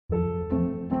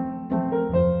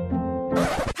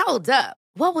Hold up.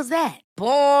 What was that?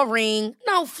 Boring.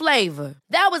 No flavor.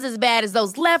 That was as bad as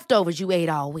those leftovers you ate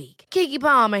all week. Keke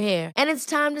Palmer here. And it's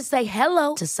time to say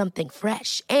hello to something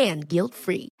fresh and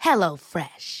guilt-free. Hello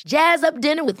Fresh. Jazz up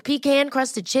dinner with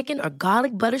pecan-crusted chicken or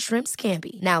garlic butter shrimp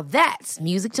scampi. Now that's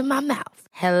music to my mouth.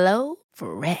 Hello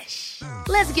Fresh.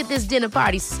 Let's get this dinner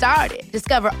party started.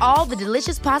 Discover all the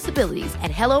delicious possibilities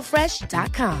at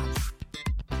hellofresh.com.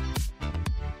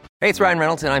 Hey, it's Ryan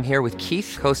Reynolds, and I'm here with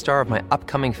Keith, co-star of my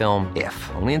upcoming film,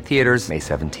 If, only in theaters May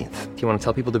 17th. Do you want to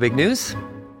tell people the big news?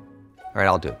 All right,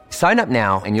 I'll do it. Sign up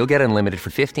now and you'll get unlimited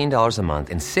for $15 a month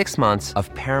and 6 months of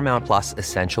Paramount Plus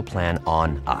Essential Plan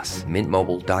on us.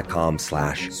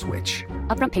 MintMobile.com/switch.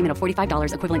 Upfront payment of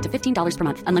 $45 equivalent to $15 per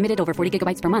month. Unlimited over 40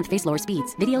 gigabytes per month. Face lower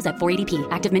speeds. Videos at 480p.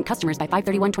 Active Mint customers by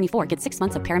 531.24 get 6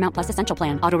 months of Paramount Plus Essential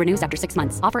Plan. Auto renews after 6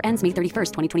 months. Offer ends May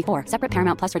 31st, 2024. Separate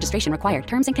Paramount Plus registration required.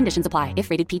 Terms and conditions apply if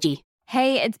rated PG.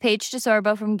 Hey, it's Paige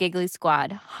DeSorbo from Giggly Squad.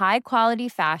 High quality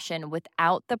fashion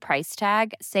without the price tag.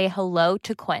 Say hello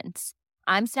to Quince.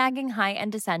 I'm snagging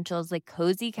high-end essentials like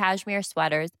cozy cashmere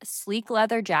sweaters, sleek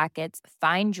leather jackets,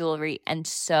 fine jewelry, and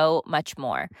so much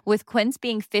more. With Quince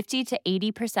being 50 to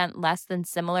 80% less than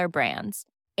similar brands.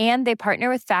 And they partner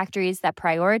with factories that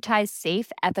prioritize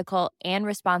safe, ethical, and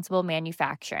responsible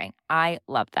manufacturing. I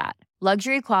love that.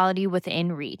 Luxury quality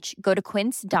within reach. Go to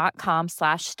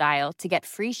quince.com/style to get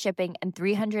free shipping and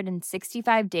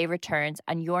 365-day returns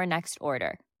on your next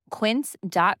order.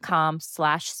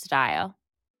 Quince.com/style.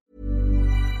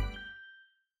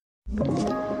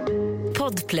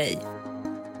 Podplay.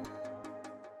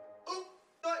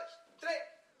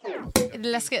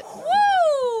 Läskigt.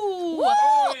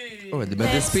 Oj,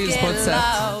 det spills på ett sätt.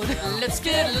 Let's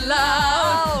get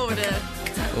loud.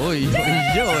 Oj,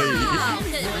 oj, oj.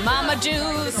 Mama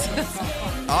juice.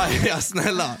 Ja,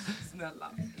 snälla.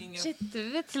 Shit, du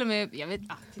vet till och med, jag vet,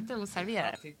 titta hon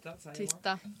serverar.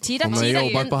 Titta. Hon har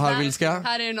jobbat på Harvilska.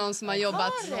 Här är det någon som har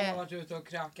jobbat. Har varit ute och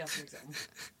krökat liksom.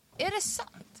 Är det sant?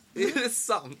 Är det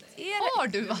sant?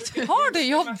 Har du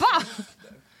jobbat?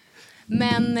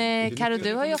 Men Karo,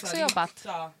 du har ju också jobbat.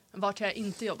 Vart har jag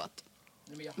inte jobbat?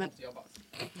 Men jag har inte jobbat.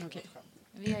 Okej.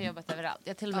 Vi har jobbat överallt. Jag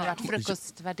har till och med varit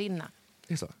frukostvärdinna.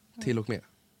 Det är så, till och med.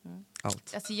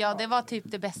 Allt. Alltså ja, det var typ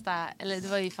det bästa, eller det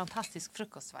var ju fantastisk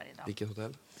frukost varje dag. Vilket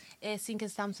hotell?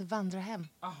 Zinkensdamms vandrarhem.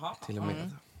 Aha. Till och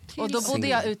med. Och då bodde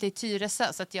jag ute i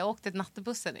Tyresö så att jag åkte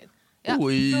nattbussen in.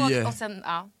 Oj! Och sen,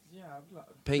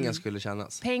 Pengar skulle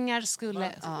tjänas. pengar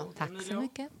skulle... tack så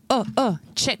mycket.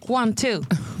 Check 1, 2.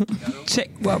 Check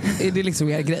 1. Är det liksom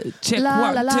er grej? Check 1, 2.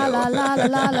 La la la la la la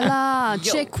la la.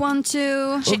 Check 1, 2.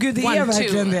 Åh gud, det är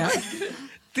verkligen det.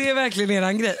 Det är verkligen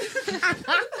eran grej.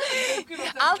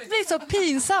 Allt blir så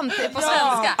pinsamt på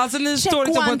svenska. Alltså ni står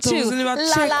inte på en ton så ni bara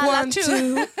check 1, 2.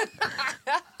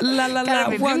 La la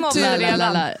la, 1,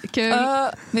 2. Kul.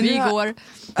 Vi går.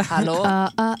 Hallå?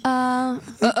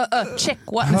 Check 1,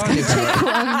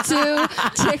 2.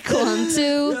 Check 1, 2.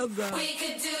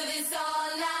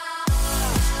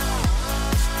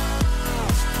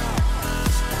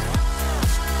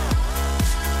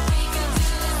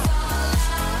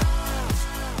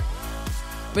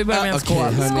 Vi börjar med en skål.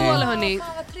 Okej, hörni. Skål hörni.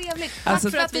 Vad trevligt.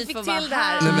 Alltså, Tack för att vi fick till det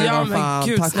här. Nej, men Ja vad men fan,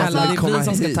 gud tack för att snälla, ni det är kommer vi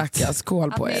som ska hit. tacka.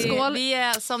 Skål på er. Skål. Vi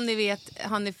är, som ni vet,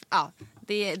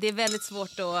 det är väldigt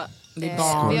svårt att... Det är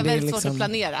barn, vi har det är väldigt svårt liksom- att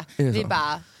planera. Är det Vi så?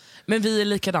 bara... Men vi är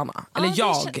likadana. Eller vi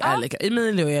jag känner- är lika.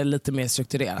 Emilio är lite mer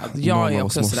strukturerad. Någon Jag är av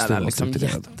också oss måste sådär vara liksom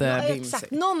strukturerad. jättevimsig.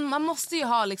 Exakt. Man måste ju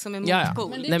ha liksom en Ja. motpol.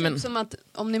 Men det är Nej, typ men- som att,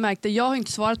 om ni märkte, jag har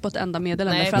inte svarat på ett enda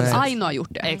meddelande Nej, för att precis. Aino har gjort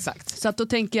det. Exakt. Så att då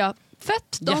tänker jag,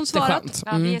 fett, de har svarat. Jätteskönt.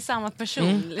 Ja, vi är samma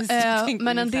person.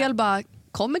 Men en del bara,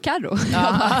 kommer Karo?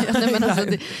 Nej, men alltså,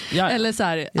 Ja. eller så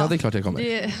här, Ja, det är klart jag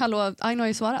kommer. hallå, Aino har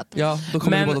ju svarat. Ja, då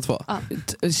kommer Men- vi båda två.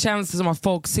 Känns det som att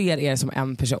folk ser er som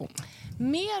en person?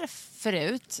 Mer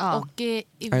förut. Ja. Och i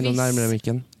Är någon närmare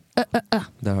micken?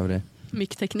 Där har vi det.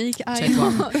 Mickteknik, Check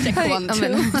Aino. Check 1,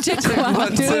 2. Check 1, 2.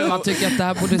 Man tycker att det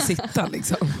här borde sitta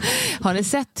liksom. Har ni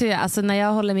sett hur alltså, när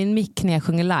jag håller min mick när jag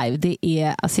sjunger live, det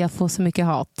är, alltså jag får så mycket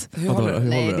hat. Hur håller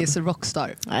Nej, det är du? så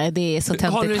rockstar. Nej, det är så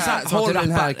Håller du töntigt. så här, som att Håll du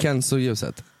den här rappar?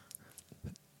 Kenzo-ljuset.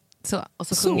 Så, och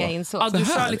så sjunger jag in så. Ja, du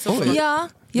kör liksom Oj. Ja,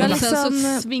 jag Men sen liksom...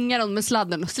 så svingar de med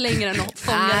sladden och slänger den och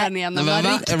fångar den igen. Och Nej, har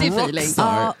men va? riktig En feeling.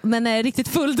 rockstar. Ja, men är jag riktigt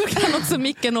full då kan också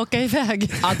micken åka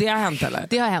iväg. Ja, det har hänt eller?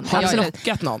 Det har hänt, Har du absolut.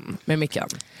 lockat någon med micken?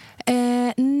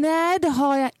 Nej, det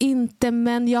har jag inte,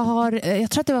 men jag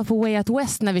tror att det var på Way Out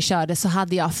West när vi körde, så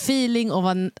hade jag feeling och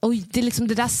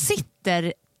det där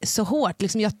sitter så hårt,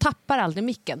 liksom, jag tappar aldrig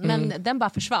micken, men den bara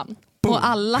försvann. Och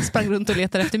alla sprang runt och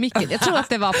letade efter micken. Jag tror att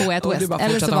det var på Way Out Och West. du bara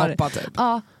Eller så fortsatte var hoppa typ.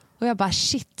 Ja, Och jag bara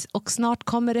shit, och snart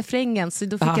kommer refrängen, så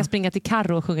då fick jag springa till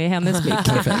Karo och sjunga i hennes mick.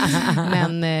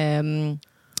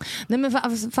 Men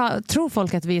tror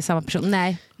folk att vi är samma person?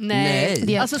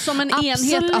 Nej. Alltså som en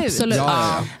enhet, absolut.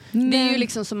 Ja. Det är ju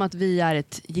liksom som att vi är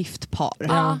ett gift par.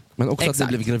 Ja. Men också att vi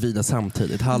blev gravida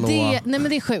samtidigt. Hallå. Nej, men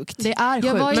det är sjukt. Det är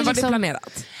sjukt. Men var det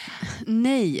planerat?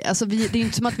 Nej, alltså det är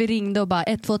inte som att vi ringde och bara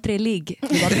 1, 2, 3 ligg. 1,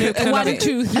 2, 3.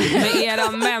 Men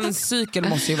era menscykel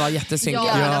måste ju vara jättesynkad.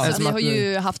 Alltså, vi har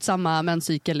ju haft samma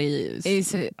menscykel i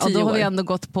 10 och då har år. vi ändå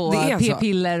gått på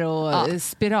p-piller och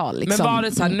spiral. Liksom. Men var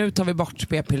det så här, nu tar vi bort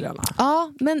p-pillerna?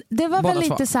 Ja, men det var Båda väl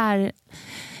lite två. så här...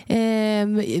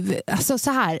 alltså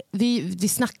så här, vi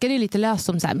snackade ju lite löst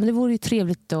om så här, men det vore ju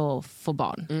trevligt att få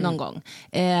barn någon gång.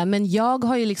 Men jag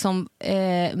har ju liksom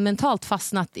mentalt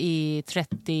fastnat i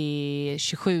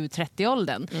 27-30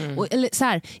 åldern. Eller så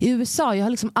här, i USA, jag har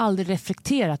liksom aldrig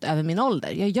reflekterat över min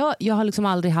ålder. Jag har liksom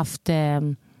aldrig haft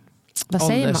vad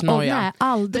säger man? Nej,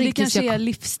 aldrig. Det kanske är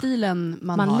livsstilen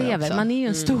man har lever. också. Man är ju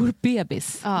en stor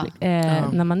bebis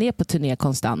när man är på turné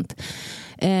konstant.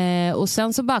 Och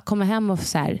sen så bara kom jag hem och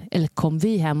så här, eller kom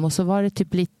vi hem och så var det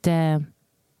typ lite,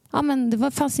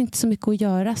 fanns inte så mycket att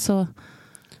göra, så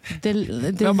det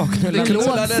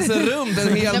knullades runt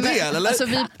en hel del, eller? Alltså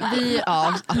vi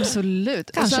ja,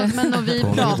 absolut. Kanske. Alltså, men vi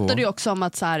pratade ju också om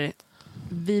att så här,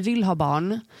 vi vill ha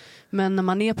barn. Men när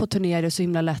man är på turné är det så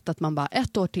himla lätt att man bara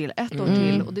ett år till.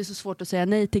 Och det är så svårt att säga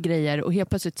nej till grejer. Och helt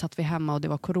plötsligt satt vi hemma och det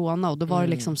var corona. Och då var det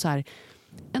liksom så här,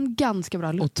 en ganska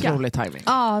bra lucka. Otrolig timing.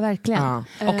 Ja, verkligen. Ja.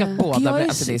 Och att båda blev,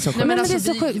 alltså det är så sjukt. Men det är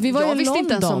så sjukt. Vi var jag i visste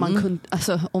London. inte ens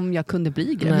om jag kunde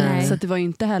bli gravid. Så att det var ju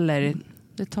inte heller...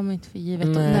 Det tar man inte för givet.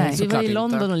 Nej, vi var i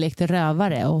London inte. och lekte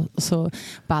rövare och så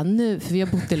bara nu, för vi har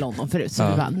bott i London förut, så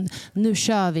vi bara, nu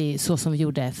kör vi så som vi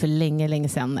gjorde för länge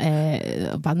sedan.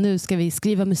 Bara, nu ska vi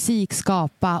skriva musik,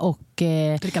 skapa och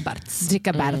dricka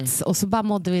Berts. Och så bara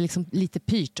mådde vi liksom lite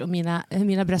pyrt och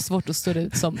mina bröstvårtor stod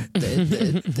ut som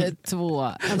 2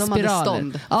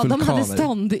 spiraler. De hade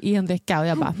stånd i en vecka och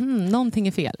jag bara, någonting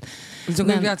är fel. Så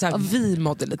vi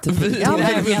mådde lite men det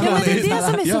är det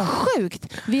som är så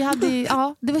sjukt. Vi hade,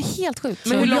 det var helt sjukt.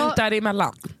 Men hur långt är det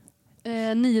emellan?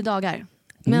 9 dagar.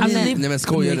 Men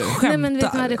skojar du? Nej, men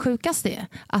vet du vad det sjukaste är?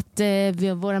 Att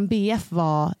våran BF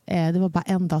var, det var bara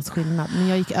en dags skillnad, men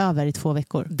jag gick över i 2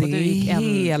 veckor. Det är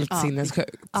helt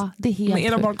sinnessjukt. Ja, det är helt men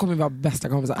era barn kommer ju vara bästa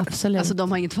kompisar. Absolut. Alltså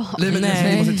de har inget val. Nej. Du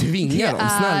måste tvinga dem,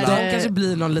 snälla. De kanske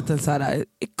blir någon liten såhär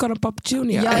Icona Pop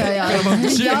Junior. Ja,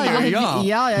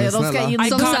 de ska in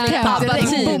som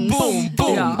Pappatin.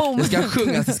 Boom. Det ska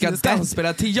sjungas, det ska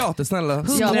dansspela teater, snälla. Det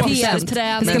ska bli så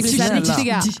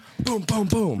riktiga. Boom.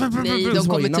 Nej, de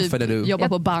kommer typ jobba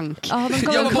på bank.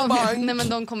 Nej, men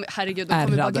de kommer, herregud, de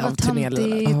kommer bara, vad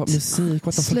töntigt. Musik,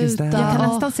 what the fuck is that? Jag kan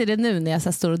nästan se det nu när jag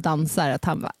så står och dansar, att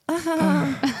han bara,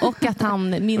 och att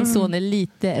min son är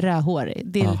lite rödhårig.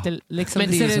 Det är lite liksom,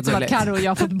 men det ser ut som att Karo och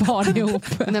jag har fått barn ihop.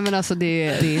 Nej, men alltså det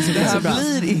är så bra.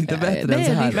 Blir inte bättre än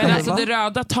så här. Men alltså det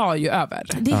röda tar ju över.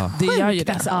 Det gör ju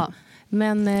det. Alltså.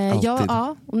 Men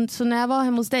så när jag var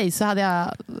hemma hos dig så hade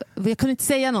jag kunde inte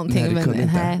säga någonting. Nej, men,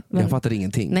 inte. Jag fattade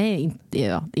ingenting. Nej,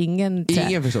 ingen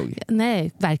förstod.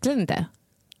 Nej, verkligen inte.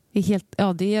 Det är helt,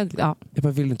 Jag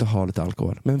bara, vill inte ha lite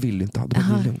alkohol. Men vill inte ha det.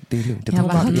 Det är lugnt. Jag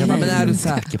bara, men är du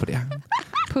säker på det?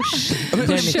 Pusher.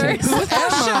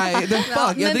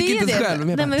 Jag dricker inte själv.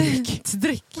 Men jag bara,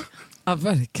 drick. Ja,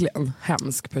 verkligen.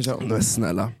 Hemsk person. Men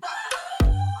snälla.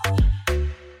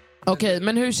 Okej,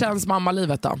 men hur känns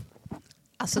mammalivet då?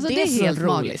 Alltså det är helt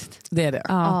magiskt. Det är det.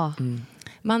 Ja.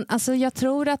 Jag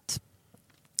tror att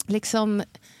liksom,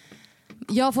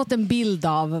 jag har fått en bild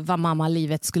av vad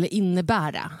mammalivet skulle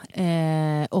innebära.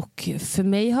 Och för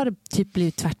mig har det typ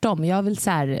blivit tvärtom. Jag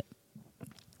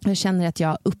känner att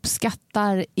jag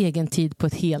uppskattar egen tid på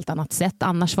ett helt annat sätt.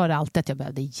 Annars var det alltid att jag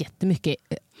behövde jättemycket.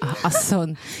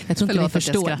 Alltså, jag tror inte ni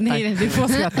förstår. Nej, du får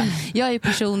skratta. Jag är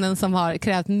personen som har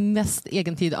krävt mest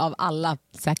egen tid av alla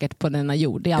säkert på denna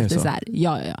jord. Det är alltid så här.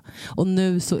 Ja. Och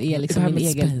nu så är liksom min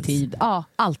egen tid. Ja,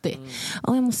 alltid.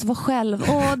 Jag måste vara själv.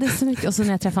 Det är så mycket. Och så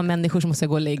när jag träffar människor så måste jag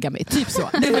gå och lägga mig. Typ så.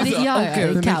 Det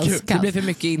blir för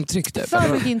mycket intryck.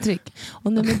 För mycket intryck.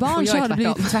 Och nu med barn så har det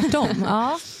blivit tvärtom.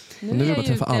 Ja. Nu vill jag bara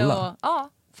träffa alla.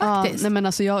 Faktiskt. Nej, men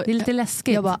alltså det är lite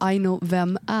läskigt. Jag bara, Aino,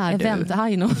 vem är du?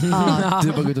 Aino.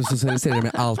 Du bara går ut och socialiserar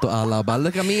med allt och alla och bara,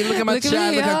 look at me, look at my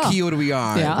child, look how cute we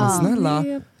are. Ja. Snälla.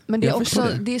 Men det är också,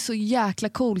 det är så jäkla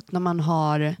coolt när man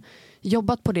har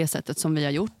jobbat på det sättet som vi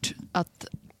har gjort. Att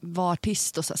vara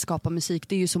artist och så här, skapa musik,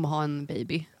 det är ju som att ha en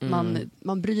baby.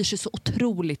 Man bryr sig så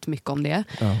otroligt mycket om det.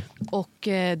 Och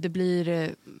det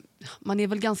blir... Man är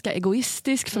väl ganska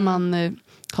egoistisk för man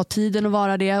har tiden att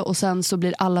vara det, och sen så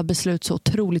blir alla beslut så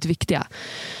otroligt viktiga.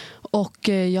 Och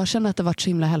jag känner att det har varit så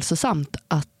himla hälsosamt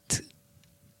att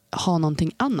ha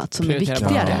någonting annat som är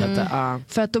viktigare.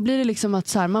 För att då blir det liksom att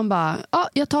så här, man bara,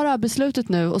 jag tar det här beslutet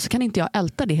nu och så kan inte jag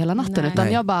älta det hela natten.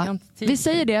 Utan jag bara, vi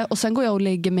säger det och sen går jag och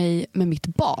lägger mig med mitt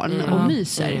barn och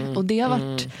myser. Och det har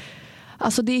varit,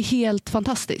 alltså det är helt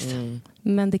fantastiskt.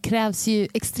 Men det krävs ju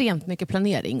extremt mycket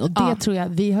planering. Och det tror jag,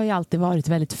 vi har ju alltid varit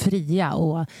väldigt fria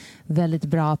och väldigt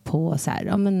bra på så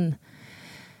här,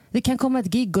 det kan komma ett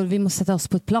gig och vi måste sätta oss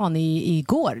på ett plan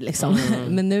igår liksom.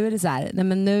 Men nu är det så här,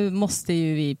 nu måste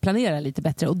ju vi planera lite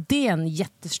bättre och det är en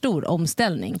jättestor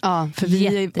omställning. Ja, för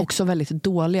vi är också väldigt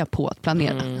dåliga på att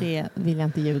planera. Det vill jag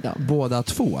inte ljuga om. Båda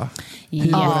två.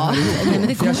 Ja.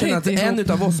 För jag känner att en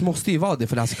utav oss måste ju vara det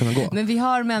för det här ska kunna gå. Men vi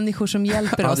har människor som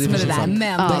hjälper oss med det där.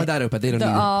 Men de är där uppe, det är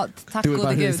de tack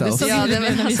gode gud. Det såg ut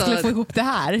när vi skulle få ihop det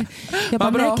här. Jag bara,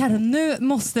 nej Karo, nu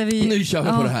måste vi... Nu kör vi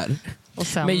på det här.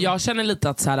 Men jag känner lite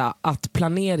att, så här, att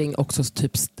planering också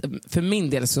typ, för min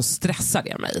del så stressar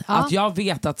det mig. Att jag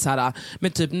vet att så här,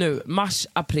 men typ nu mars,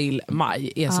 april,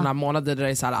 maj är såna månader där det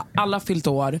är så här, alla fyllt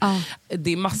år.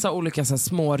 Det är massa olika så här,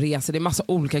 små resor, det är massa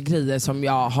olika grejer som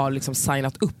jag har liksom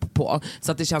signat upp på.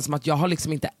 Så att det känns som att jag har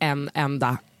liksom inte en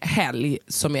enda helg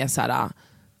som är så här,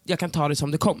 jag kan ta det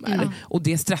som det kommer. Och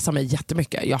det stressar mig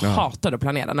jättemycket. Jag hatar att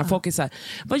planera. När folk är så här,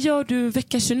 vad gör du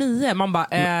vecka 29? Man bara,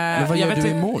 men vad gör du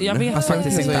imorgon? Jag vet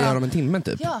faktiskt inte. Jag gör om en timme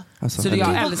typ. Så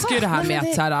jag älskar ju det här med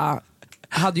att så här,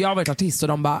 hade jag varit artist och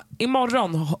de bara,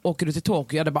 imorgon åker du till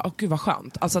Tokyo, jag hade bara, gud vad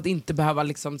skönt. Alltså att inte behöva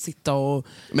liksom sitta och...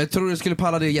 Men tror du skulle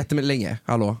palla det jättelänge?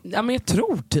 Hallå? Ja, men jag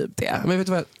tror typ det. Men vet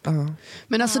du vad?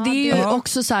 Men alltså det är ju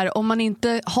också så här, om man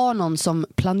inte har någon som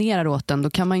planerar åt en,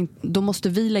 då måste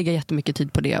vi lägga jättemycket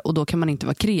tid på det och då kan man inte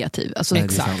vara kreativ. Alltså,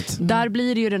 exakt. Där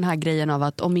blir det ju den här grejen av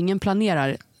att om ingen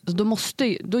planerar,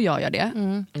 då gör jag det.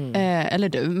 Eller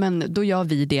du, men då gör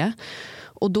vi det.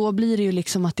 Och då blir det ju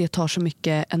liksom att det tar så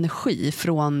mycket energi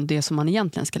från det som man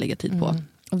egentligen ska lägga tid på.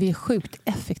 Och vi är sjukt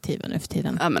effektiva nu för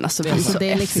tiden. Ja, men alltså, vi är så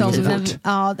det är liksom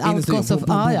allt går så...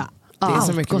 Det är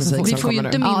så mycket musik vi som får ju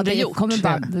inte mindre det gjort. kommer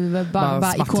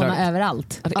bara ikoner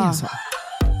överallt. Det är så.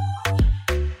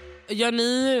 Gör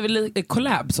ni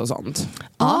collabs och sånt?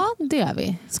 Ja, det gör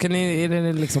vi. Är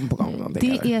det liksom på gång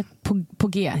någonting? Det är på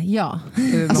G, ja.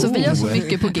 Alltså vi har så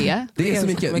mycket på G. Det är så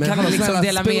mycket. Men kan ni liksom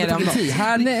dela med om något?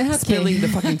 Här spilling the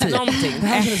fucking tea. Någonting.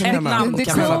 Det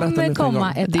kommer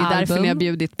komma ett album. Det är därför ni har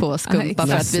bjudit på Skumpa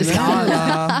för att vi ska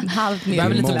halvt mer.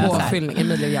 Behöver lite påfyllning.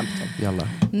 Emilia, hjälp dem.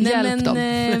 Nej, men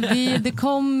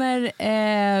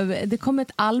det kommer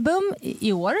ett album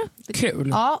i år. Kul.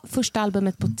 Ja, första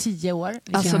albumet på 10 år.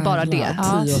 Alltså bara det.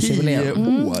 10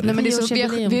 år. Nej, men det är så,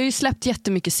 vi har ju släppt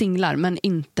jättemycket singlar men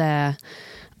inte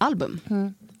album.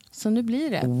 Så nu blir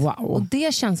det. Wow. Och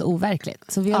det känns overkligt.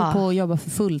 Så vi håller på att jobba för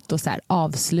fullt och så här,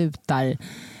 avslutar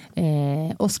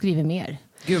och skriver mer.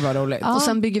 Gud vad roligt. Och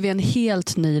sen bygger vi en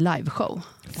helt ny liveshow.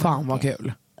 Fan vad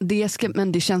kul.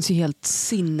 Men det känns ju helt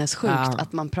sinnessjukt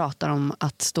att man pratar om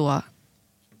att stå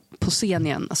på scen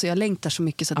igen. Alltså jag längtar så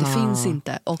mycket så att det finns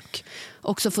inte. Och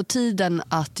också få tiden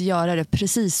att göra det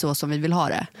precis så som vi vill ha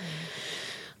det.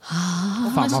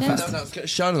 Fan vad fest.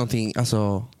 Kör du någonting,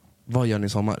 alltså, vad gör ni i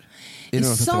sommar?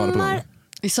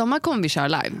 I sommar kommer vi köra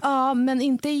live. Ja, men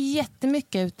inte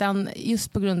jättemycket utan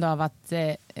just på grund av att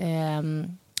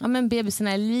men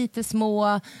bebisarna är lite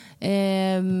små,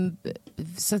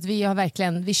 så att vi har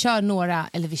verkligen, vi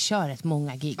kör rätt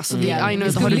många gig. Alltså,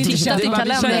 har du tittat i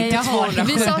kalendern?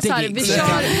 Vi sa så här,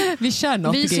 vi kör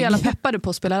något. Vi är så jävla peppade på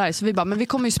att spela live, så vi bara, men vi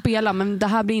kommer ju spela, men det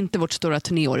här blir inte vårt stora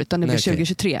turnéår utan det blir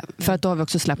 2023. För att då har vi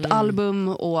också släppt album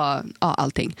och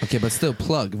allting. Okej, but still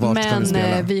plug, vart ska ni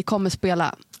spela? Men vi kommer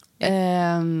spela.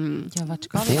 Vart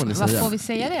ska vi? Vad får vi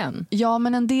säga det än? Ja,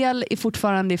 men en del är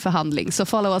fortfarande i förhandling, så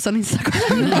follow oss on Instagram.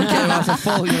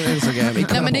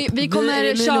 Nej, men vi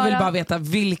kommer köra... vill bara veta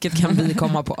vilket kan vi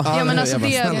komma på. Ja, men alltså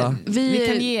vi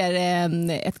kan ge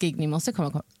er ett gig ni måste komma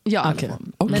på. Ja.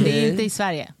 Men det är inte i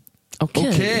Sverige.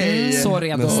 Okej. Så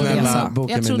redo att resa.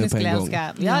 Jag tror ni skulle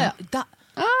älska. Ja.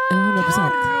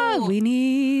 100%. We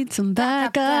need some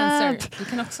backup. Du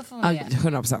kan också få med.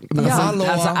 100%. Men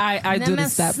alltså, I do the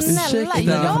steps.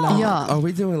 Snälla, ja. Are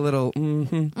we doing a little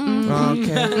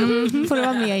får du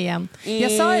vara med igen.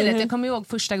 Jag sa ju det, jag kommer ihåg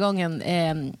första gången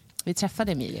vi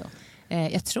träffade Emilio.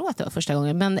 Jag tror att det var första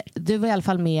gången, men du var i alla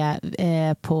fall med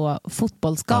på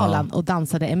fotbollsgalan och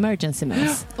dansade Emergency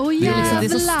Moves. Det är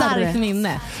så starkt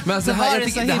minne. Men alltså, så var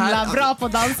det så himla bra på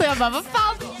dans och jag bara, vad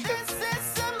fan?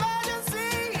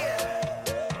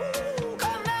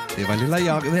 Det var lilla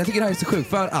jag. Men jag tycker det här är så sjukt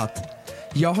för att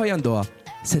jag har ju ändå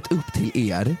sett upp till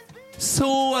er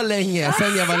så länge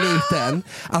sen jag var liten.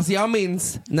 Alltså jag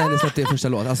minns när ni släppte er första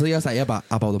låt. Alltså jag bara,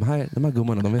 Abba, de här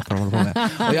gummorna, de vet vad de håller på med.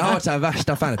 Och jag har varit så här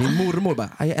värsta fanet. Min mormor bara,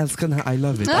 jag älskar den här I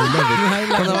love it.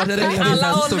 Hon har varit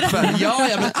en stort fan. Ja,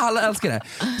 men alla älskar det.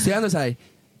 Så jag ändå så här,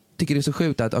 tycker det är så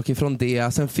sjukt att okej, från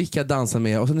det, sen fick jag dansa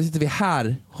med och sen sitter vi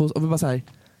här och vi bara så här,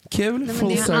 kul,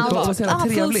 full circle, och så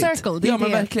trevligt. Ja,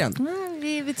 men verkligen.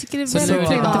 Vi tycker det är Så väldigt nu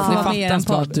trevligt att få med fattas en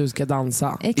på att du ska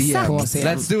dansa. Exakt. På scen.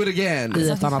 Let's do it again. I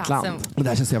ett annat land. Det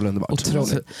här känns jävla underbart.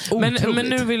 Otroligt. Men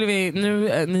nu vill vi,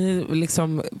 ni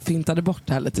liksom fintade bort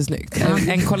det här lite snyggt.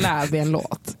 En collab i en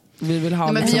låt. Vi vill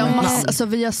ha men vi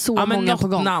har så många på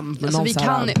gång. Namn, alltså,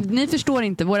 ni förstår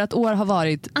inte, vårt år har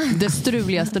varit det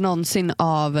struligaste någonsin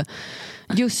av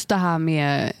just det här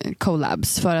med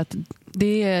collabs, för att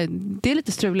det är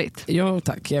lite struligt. Jo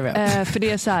tack, jag vet. För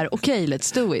det är så här, okej,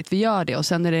 let's do it, vi gör det. Och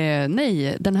sen är det,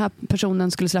 nej, den här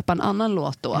personen skulle släppa en annan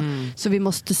låt då. Så vi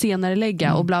måste senare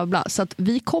lägga och bla bla. Så att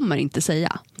vi kommer inte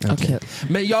säga. Okay.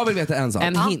 Men jag vill veta en sak.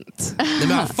 En hint. Nej,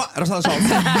 men Rosanna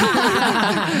Charles. En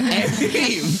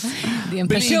hint. Det är en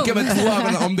person. Blinka med 2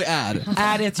 ögon om det är.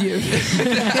 Är det ett djur?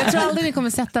 Jag tror aldrig ni kommer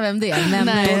sätta vem det är. Men,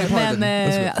 Nej,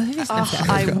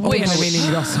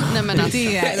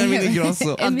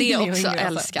 men det också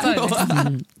älskar.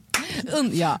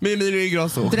 Ja. Med Emilio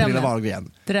Ingrosso och Pernilla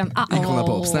Wahlgren. Icona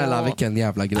Pop. Snälla, vilken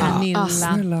jävla grej.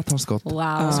 Snälla, ta skott.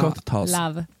 Wow. Skott tas.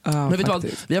 Love. Men vet du vad?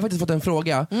 Vi har faktiskt fått en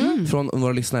fråga från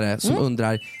några lyssnare som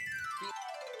undrar: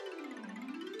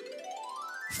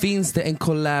 finns det en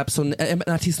collab som en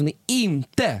artist som ni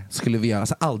inte skulle vilja,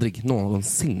 alltså aldrig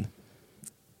någonsin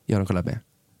göra en collab med?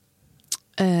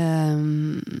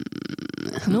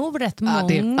 Nog rätt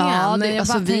många.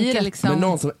 Men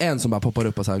någon som bara poppar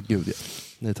upp och så här, gud,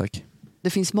 nej tack. Det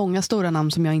finns många stora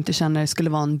namn som jag inte känner skulle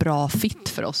vara en bra fit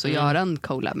för oss att göra en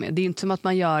collab med. Det är inte som att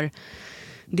man gör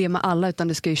det med alla, utan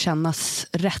det ska ju kännas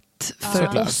rätt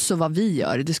för oss och vad vi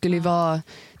gör. Det skulle ju vara,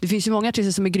 det finns ju många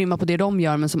artister som är grymma på det de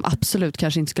gör, men som absolut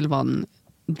kanske inte skulle vara en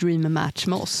dream match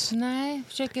med oss. Nej,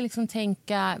 försöker liksom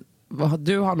tänka.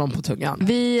 Du har någon på tungan.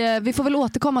 Vi får väl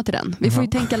återkomma till den. Vi får ju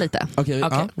tänka lite. Okej,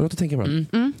 låt oss tänka på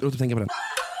den. Låt oss tänka på den.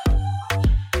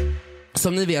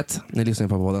 Som ni vet, ni lyssnar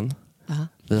på podden.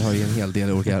 Vi har ju en hel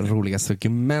del olika roliga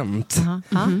segment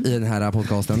i den här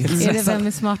podcasten. Är det Vem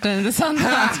är smartare än Rosanna?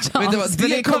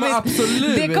 Det kommer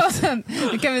absolut.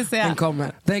 Det kan vi säga. Den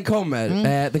kommer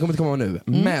inte komma nu.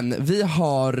 Men vi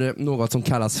har något som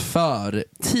kallas för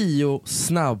 10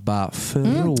 snabba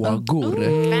frågor.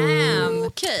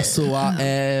 Okej. Så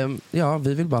ja,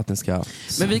 vi vill bara att ni ska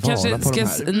men vi svara kanske på ska,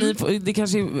 de här. det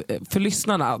kanske för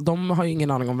lyssnarna, de har ju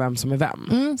ingen aning om vem som är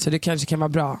vem. Så det kanske kan vara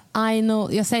bra.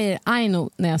 Jag säger I know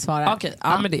när jag svarar. Okej,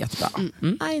 men det är jättebra.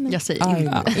 Jag säger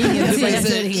inte.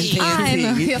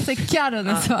 Jag säger Karo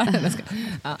när jag svarar.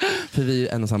 För vi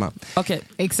är en och samma. Okej.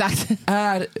 Exakt.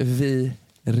 Är vi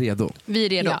redo? Vi är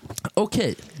redo. Ja.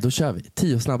 Okej, då kör vi.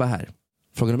 10 snabba här.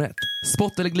 Fråga nummer 1.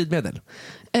 Spott eller glidmedel?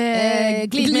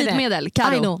 Glidmedel.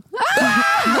 Karo.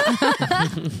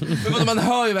 Men man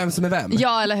hör ju vem som är vem.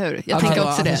 Ja, eller hur? Jag tänker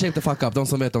också det. Shape the fuck up, de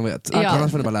som vet, de vet. Ja.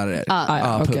 Annars får ni bara lära er.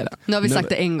 Okay. Nu har vi sagt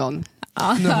det en gång.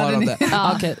 Nu har de det.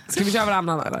 Okej, ska vi köra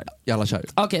varannan eller? Alla kör.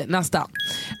 Okej, nästa.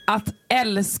 Att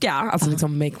älska, alltså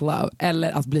liksom make love,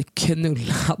 eller att bli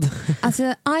knullad. Alltså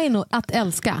I know, att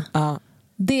älska.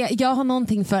 Det, jag har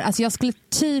någonting för, alltså jag skulle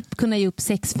typ kunna ge upp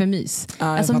sex för mys.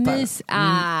 Alltså mys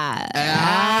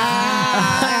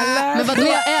men vadå,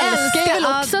 jag älskar väl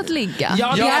också att ligga.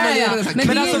 Ja,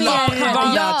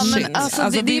 men alltså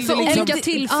det är för olika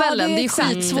tillfällen. Det är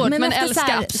skitsvårt, men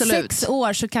älska absolut. 6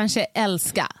 år så kanske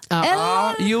älska.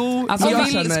 Jo, alltså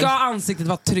ska ansiktet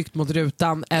vara tryckt mot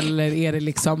rutan, eller är det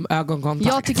liksom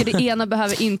ögonkontakt? Jag tycker det ena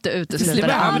behöver inte utesluta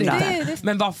det andra.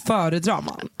 Men vad föredrar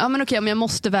man? Ja, men okej, om jag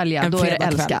måste välja, då är det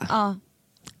älska. Ja.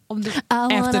 I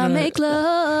wanna make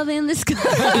love in this club.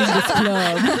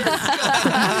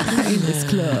 In this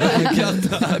club.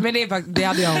 Men det är faktiskt, det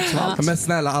hade jag också valt. Men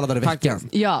snälla, alla dagar i veckan.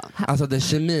 Ja. Alltså det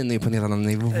kemin är på en helt annan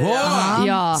nivå.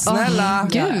 Ja. Snälla.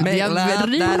 Gud, jag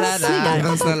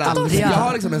men snälla. Jag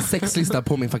har liksom en sexlista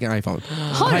på min fucking iPhone.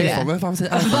 Har du det? Men fan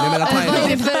säger iPhone? Jag menar vad är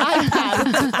det för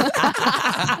iPad?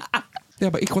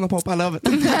 Jag bara, Icona Pop, I love it.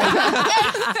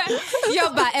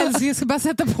 Jag bara, älskar, jag ska bara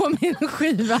sätta på min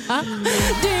skiva.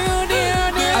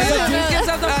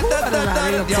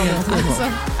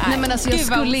 Nej, men alltså jag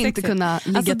skulle inte kunna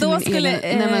ligga alltså, till då min skulle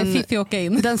egen... Fiffi åka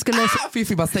in. Den skulle...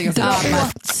 Fiffi bara stänga sig.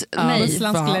 Nej.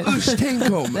 Usch, tänk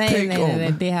om.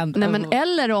 Nej, det händer. Nej, men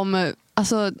eller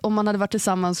om man hade varit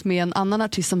tillsammans med en annan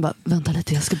artist som bara, vänta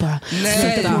lite, jag ska bara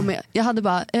sätta på mig. Jag hade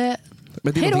bara...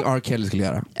 men det är någonting R. Kelly skulle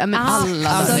göra. Ja, men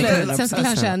alla. Sen skulle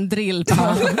kanske en drill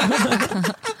på.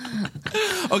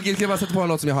 Okej, ska jag bara sätta på en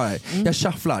låt som jag har här. Jag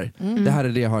shufflar. Det här är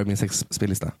det jag har i min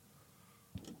sexspellista.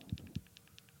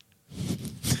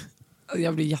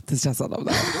 Jag blir jättestressad av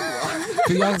det här.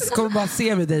 För jag kommer bara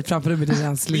se med dig framför mig med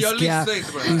dina sliskiga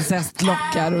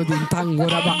incestlockar och din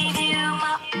tangorabatt.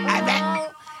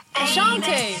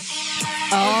 Ashanti!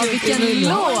 Ja, vilken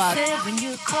låt!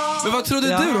 Men vad trodde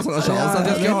du då sådana chans? Att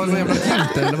jag ska ha en jävla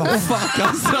filter eller vad fuck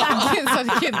alltså?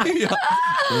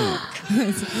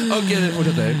 Okej, vi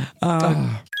fortsätter.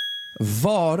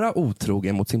 Vara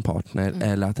otrogen mot sin partner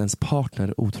eller att ens partner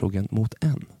är otrogen mot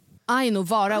en? Aino,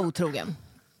 vara otrogen,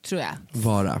 tror jag.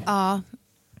 Vara. Ja.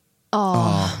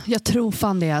 Ja, jag tror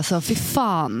fan det alltså. Fy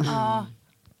fan.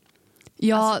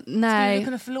 Ja, nej.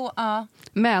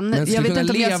 Men jag vet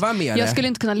inte om jag skulle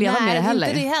inte kunna leva med det heller. Nej,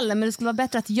 inte det heller, men det skulle vara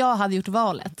bättre att jag hade gjort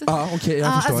valet. Ja, okej,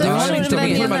 jag förstår. Alltså, Jag förstår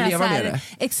bara leva med det.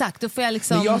 Exakt, då får jag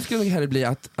liksom... Men jag skulle nog hellre bli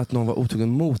att någon var otrogen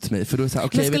mot mig. För då är så här,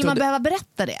 okay, men skulle man behöva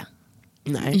berätta det?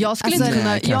 Nej. Jag skulle inte kunna,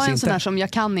 nej, jag är en inte. sån här som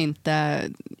jag kan inte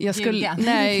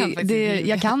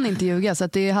ljuga så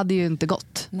att det hade ju inte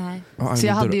gått. Nej. Så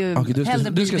jag hade ju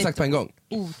du skulle sagt på en gång.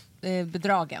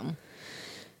 Bedragen.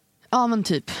 Ja men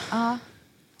typ.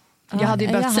 Jag hade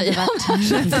ju behövt säga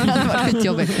det hade varit lite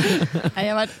jobbigt.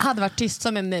 Jag hade varit tyst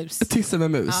som en mus. Tyst som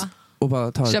en mus. Och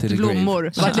bara ta det till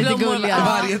blommor. Varit lite gulligare.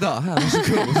 Varje dag. Här,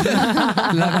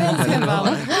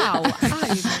 varsågod.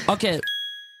 Okej.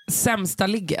 Sämsta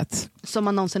ligget som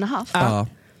man någonsin har haft. Ja.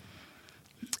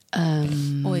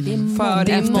 Oj, det är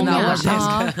för många.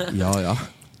 Ja.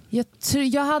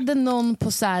 Jag hade någon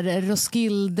på så här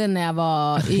Roskilde när jag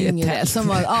var yngre som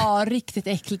var riktigt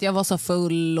äckligt. Jag var så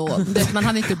full och man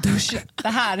hade inte duschat. Det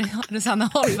här hade Sanna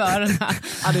håll för den här.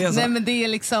 Nej, men det är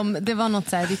liksom, det var något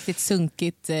så här riktigt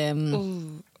sunkigt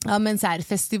ja men så här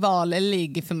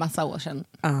festivalligg för massa år sedan.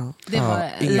 Det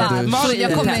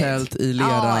var tält i lera.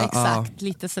 Ja, exakt,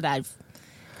 lite så där.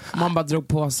 Man bara drog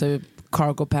på sig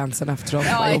cargo pantsen efteråt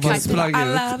och bara sprang ut.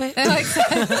 Ja,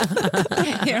 exakt.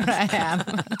 Here I am.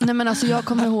 Nej men alltså jag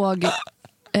kommer ihåg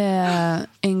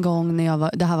en gång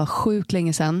när det här var sjukt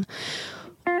länge sedan.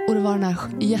 Och det var den här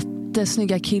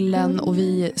jättesnygga killen och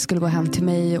vi skulle gå hem till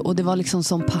mig och det var liksom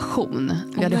som passion.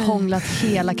 Vi hade hånglat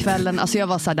hela kvällen. Alltså jag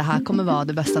var så här, det här kommer vara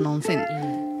det bästa någonsin.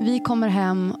 Vi kommer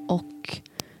hem och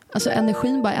alltså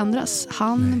energin bara ändras.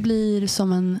 Han blir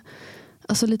som en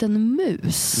liten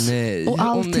mus. Nej. Och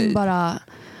allting bara...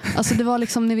 Alltså det var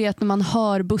liksom, ni vet när man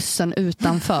hör bussen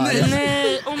utanför.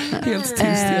 Nej. Helt tyst,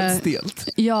 helt stelt.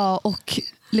 Ja, och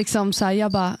liksom så här,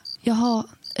 jag bara, jaha,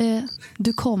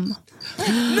 du kom.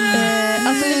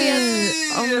 Alltså ni vet...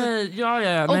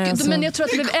 Men jag tror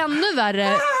att det blev ännu värre.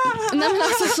 Nej men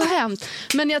alltså så hemskt.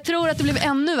 Men jag tror att det blev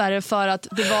ännu värre för att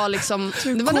det var liksom...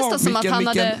 Det var nästan som att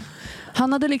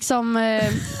han hade liksom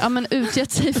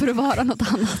utgett sig för att vara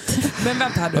något annat. Men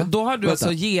vänta här, då har du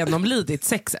alltså genomlidit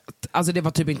sexet. Alltså det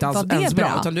var typ inte alls ens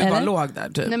bra utan du bara låg där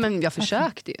typ. Nej men jag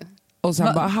försökte ju. Och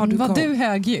sen var du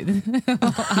högljudd? Nej,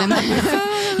 men,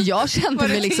 jag kände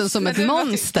mig liksom som ett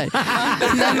monster.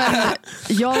 Nej, men,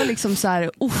 jag var liksom så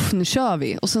här, nu kör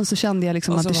vi. Och sen så kände jag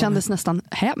liksom att det kändes nästan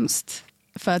hemskt.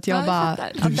 För att jag bara,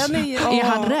 är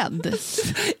han rädd?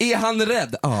 Är han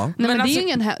rädd? Ja. Nej, men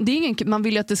det är ingen, man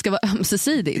vill ju att det ska vara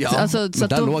ömsesidigt. Ja, alltså, så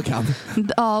där låg han.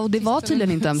 Ja, och det var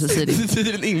tydligen inte ömsesidigt.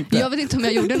 Tydligen inte. Jag vet inte om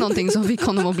jag gjorde någonting som fick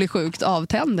honom att bli sjukt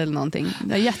avtänd eller någonting.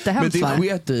 Det är jättehemskt. Men det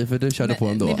sket i för du körde på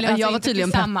ändå. Jag var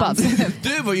tydligen peppad.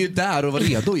 Du var ju där och var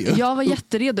redo ju. Jag var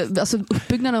jätteredo. Alltså,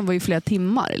 uppbyggnaden var ju flera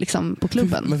timmar liksom, på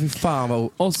klubben. Men fy fan vad...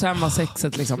 Och sen var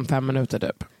sexet liksom 5 minuter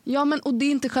typ. Ja, men och det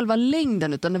är inte själva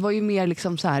längden utan det var ju mer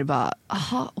liksom så här bara,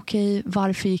 aha, okej,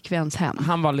 varför gick vi ens hem?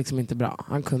 Han var liksom inte bra.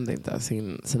 Han kunde inte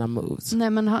sina moves. Nej,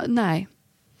 men nej.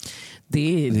 Det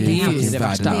är ju det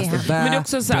värsta. Men det är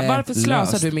också så här, varför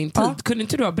slösar du min tid? Kunde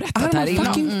inte du ha berättat här innan?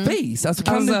 Fucking face. Alltså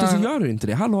kan du inte så gör du inte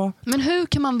det. Hallå. Men hur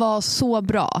kan man vara så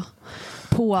bra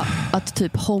på att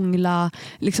typ hångla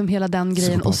liksom hela den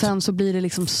grejen psykopat. Och sen så blir det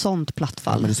liksom sånt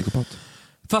plattfall. Men du är psykopat.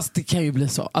 Fast det kan ju bli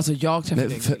så. Alltså jag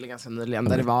träffade en kille ganska nyligen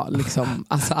där det var liksom,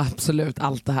 alltså absolut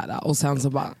allt det här. Och sen så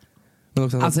bara,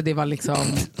 alltså det var liksom,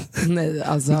 nej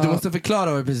alltså. Du måste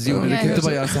förklara vad du precis gjorde. Du kan inte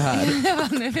bara göra så här.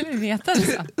 Nu vill vi veta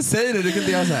det. Säg det, du kan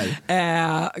inte göra så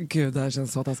här. Gud, det här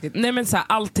känns så taskigt. Nej men så här,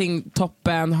 allting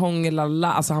toppen,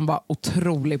 hångelala. Alltså han var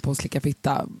otrolig på att slicka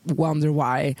fitta. Wonder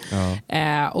why.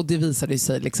 Ja. Och det visade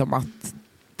sig liksom att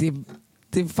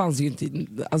det fanns ju inte,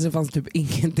 alltså det fanns typ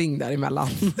ingenting däremellan.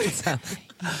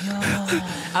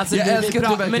 Alltså, jag älskar att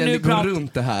du verkligen går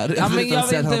runt det här. Ja, men jag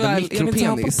vill inte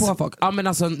hoppa på folk. Ja, men,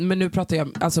 alltså, men nu pratar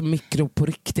jag alltså mikro på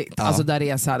riktigt. Ja. Alltså där det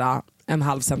är så här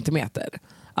 1/2 centimeter.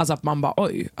 Alltså att man bara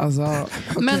oj. Alltså,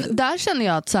 okay. Men där känner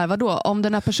jag att så här, vadå, om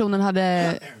den här personen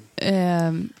hade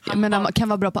Jag menar, man kan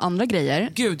vara bra på andra grejer.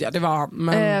 Gud ja, det var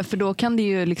men... För då kan det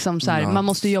ju liksom så här, man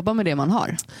måste jobba med det man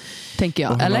har. Tänker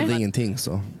jag, och eller? han hade ingenting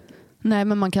så. Nej,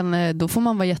 men man kan, då får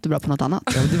man vara jättebra på något annat.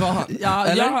 Ja, det var han.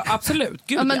 Ja, absolut.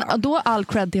 Gud, men då all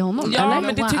cred till honom, ja, eller?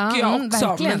 men det tycker jag också.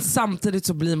 Verkligen. Men samtidigt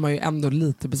så blir man ju ändå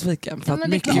lite besviken. För att men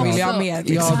mycket det vill jag också. ha mer.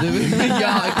 Liksom.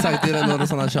 Ja, exakt. Det är några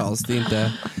sådana Charles. Det är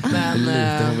inte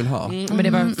lite hon vill ha. Men det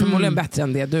var förmodligen bättre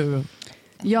än det du...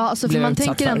 Ja, alltså, för blev man utsatt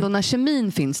tänker för. ändå när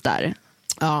kemin finns där,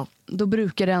 då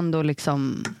brukar det ändå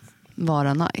liksom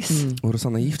vara nice. Och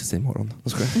Rosanna gifter sig imorgon.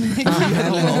 Vad ska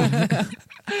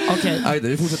Okej. jag?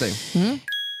 Vi fortsätter.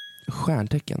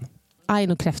 Stjärntecken.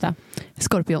 Aino kräfta.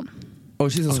 Skorpion. Oh,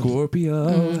 she's a Scorpio.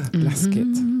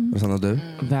 Läskigt. Rosanna, du?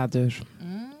 Vädur.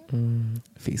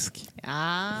 Fisk.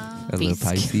 Ja. Eller Fisk.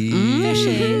 Pisces. Fishy.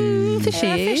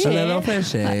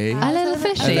 Eller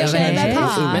fishy.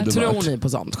 Men tror ni på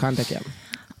sånt? Stjärntecken?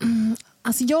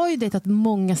 Alltså jag har ju dejtat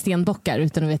många stenbockar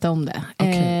utan att veta om det.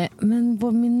 Okay. Men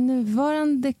min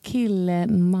nuvarande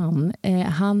man,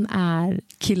 han är...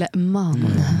 Man.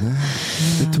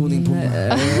 Betoning på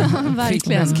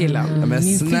Fitnesskillen. Ja, men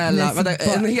Min snälla, fitness- vänta,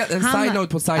 en side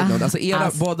note på side note.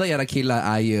 Alltså, båda era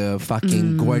killar är ju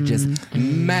fucking gorgeous.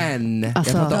 Men,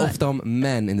 Alltså, jag pratar ofta om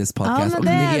men in this podcast. men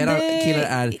och era killar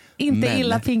är inte män.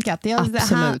 illa pinkat. Absolut.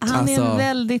 Han är Alltså- en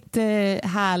väldigt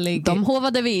härlig... De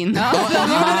hovade vi in.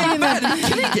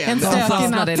 En stökig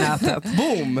natt. i nätet.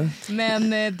 Boom! Men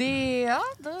det...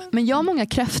 Men jag har många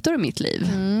kräftor i mitt liv.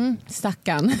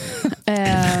 Stackarn.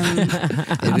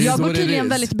 Jag så går det tydligen är.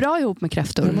 väldigt bra ihop med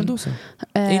kräftor. Men då så.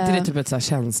 Är inte det typ ett så här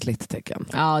känsligt tecken?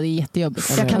 Ja, det är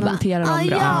jättejobbigt. Jag kan hantera dem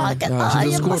bra. Ja,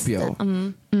 she's a Scorpio.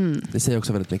 Det säger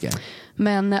också väldigt mycket.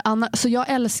 Men så jag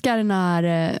älskar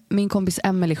när min kompis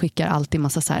Emily skickar alltid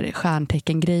massa så här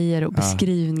stjärnteckengrejer och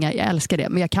beskrivningar. Jag älskar det,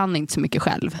 men jag kan inte så mycket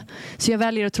själv. Så jag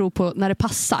väljer att tro på när det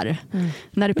passar.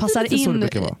 När det passar lite så det in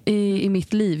brukar vara. i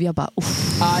mitt liv. Jag bara,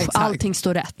 allting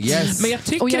står rätt. Yes. Men jag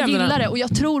tycker Och jag ändå gillar det och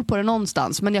jag tror på det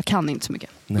någonstans, men jag kan inte så mycket.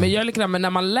 Men jag är likadant, men när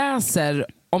man läser,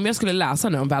 om jag skulle läsa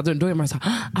nu om vädren, då är man så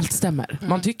här, allt stämmer.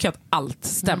 Man tycker att allt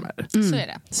stämmer. Så är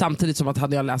det. Samtidigt som att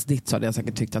hade jag läst ditt så hade jag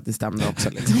säkert tyckt att det stämde också.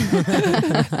 Liksom.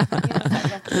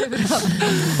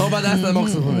 Hoppas det stämmer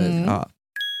också på mig. Ja.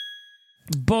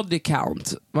 Body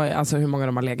count, alltså hur många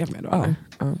de har legat med då? Eller?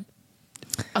 Ja.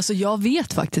 Alltså jag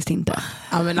vet faktiskt inte.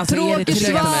 Ja, men alltså, Tråkigt är det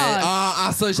svar.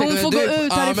 Alltså, Hon får gå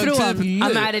ut härifrån. Ja,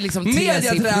 men är det liksom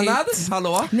mediatränad?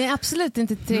 Hallå? Nej, absolut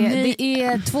inte 3. Nej. Det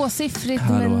är 2-siffrigt.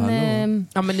 Hallå, men, hallå.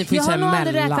 Ja, men ni får ju jag har säga nog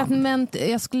aldrig mellan. räknat, men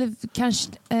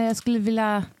jag skulle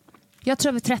vilja... Jag tror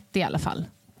över 30 i alla fall.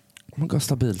 Man går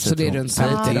stabilt. Så det är runt Säg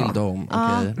 50 till då? dem.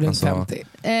 Ja. Okej. Runt Alltså, 50.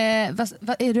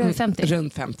 Vad är du över 50?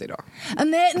 Runt 50 då.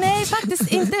 Nej,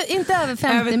 faktiskt inte över 50.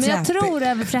 Över men jag 30. tror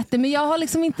över 30. Men jag har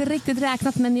liksom inte riktigt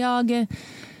räknat. Men jag...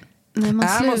 Nej, man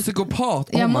är man psykopat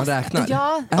om man räknar?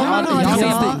 Ja, Om man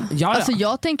har ja. Alltså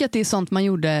jag tänker att det är sånt man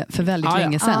gjorde för väldigt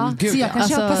länge sedan. så jag kan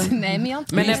Alltså- köpa... Nej, men jag har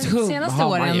inte Men gjort ett det hum senaste har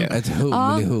man åren. ju. Ett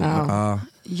hum. Ja.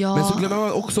 Ja, Men så glömmer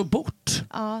man också bort.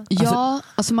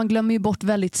 alltså man glömmer ju bort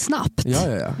väldigt snabbt. Ja.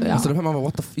 Alltså då kan man vara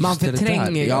what the fuck. Man just det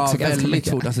förtränger ju där. också Ja, ganska väldigt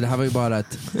mycket. fort. Alltså det här var ju bara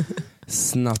ett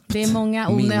snabbt Det är många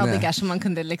minne. onödiga som man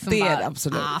kunde liksom Det är bara... det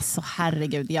absolut. Alltså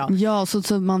herregud, ja. Ja,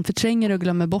 så man förtränger och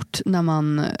glömmer bort när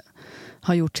man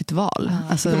har gjort sitt val.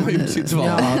 Alltså, De har gjort sitt val.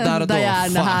 Där och då. Där jag är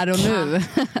Fuck. här och nu.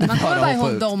 Man kommer bara hoppa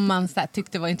ihåg ut. dem man så här,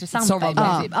 tyckte var intressanta. Som var i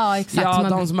bra. princip. Ja, exakt. Ja,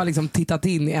 Man- de som har liksom tittat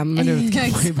in i en minut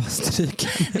kan man ju bara stryka.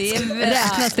 det är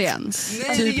Räknas det ens?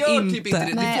 Nej, Typ det gör inte. typ inte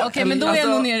det. Nej, får- okej, men då är jag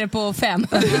nog nere på 5.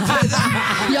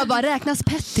 Jag bara, räknas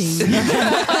petting?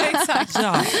 Exakt.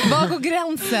 Var går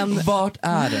gränsen? Vart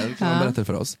är den? Kan man berätta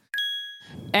för oss?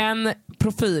 En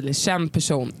profil, känd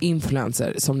person,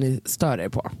 influencer som ni stör er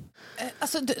på.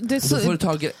 Alltså, Då får du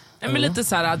tag i... Men lite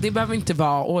så här, det behöver inte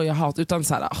vara jag hatar, utan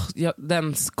så här,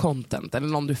 dens content eller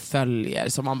någon du följer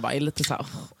som man bara är lite så här,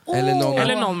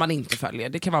 eller någon man inte följer.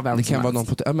 Det kan vara vem Det som kan vara någon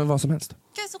helst. på... Ja, men vad som helst.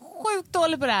 Jag är så sjukt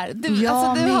dålig på det här.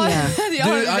 Jag med.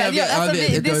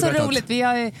 Det är så roligt.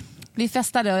 Vi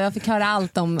festade och jag fick höra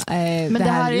allt om Men det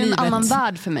här är en livet. annan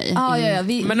värld för mig. Ja,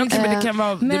 Men okej, men det kan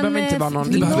vara, det behöver inte vara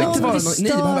någon. Det behöver inte vara vi någon,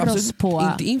 nej, det behöver stör absolut oss på.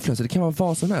 inte influencer. Det kan vara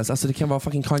vad som helst. Alltså det kan vara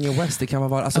fucking Kanye West. Det kan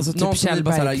vara alltså Typ någon som Kjell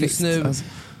bara såhär, Bergqvist. just nu, Alltså.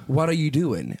 what are you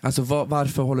doing? Alltså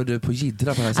varför håller du på att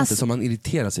jiddra på det här sättet som man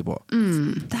irriterar sig på?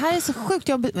 Det här är så sjukt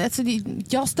jobbigt. Alltså,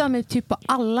 jag stör mig typ på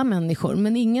alla människor,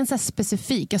 men ingen så här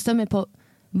specifik. Jag stör mig på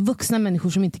vuxna människor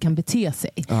som inte kan bete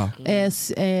sig. Ja.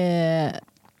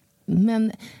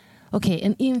 Men okej,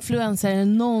 en influencer,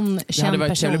 någon Det känd hade varit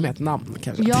person. trevligt med ett namn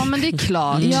kanske. Ja, men det är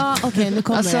klart. Ja, okej, nu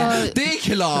kommer Alltså, det. Det är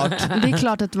klart! det är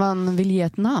klart att man vill ge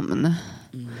ett namn.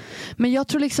 Men jag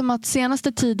tror liksom att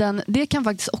senaste tiden, det kan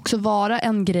faktiskt också vara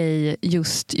en grej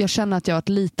just, jag känner att jag har varit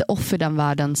lite off i den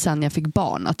världen sen jag fick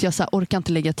barn. Att jag så här, orkar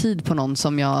inte lägga tid på någon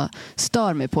som jag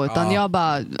stör mig på, utan jag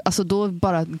bara, alltså då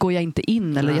bara går jag inte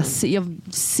in, eller jag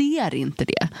ser inte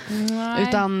det.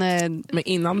 Utan, Men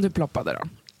innan du ploppade då?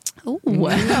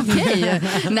 Okej.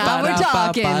 Now we're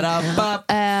talking.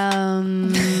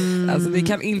 Alltså vi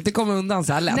kan inte komma undan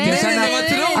så här lätt.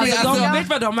 De vet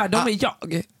vad de är, de är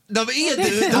jag. De är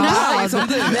du, de är som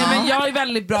du. Nej, men jag är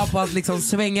väldigt bra på att liksom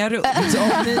svänga runt. Så om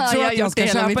ni tror att jag ska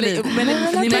köpa det, men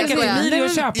ni märker att ni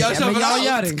vill köpa det, men jag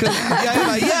gör inte. Jag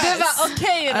bara yes. Det var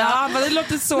okej då. Ja, men det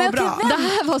låter så bra. Det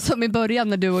här var som i början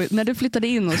när du flyttade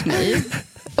in hos mig.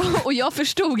 Och jag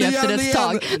förstod efter ett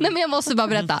tag. Nej, men jag måste bara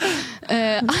berätta.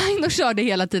 Aino körde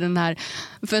hela tiden här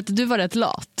för att du var rätt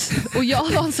lat. Och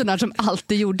jag var en sån där som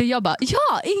alltid gjorde. Jag bara,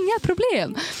 ja, inga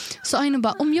problem. Så Aino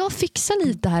bara, om jag fixar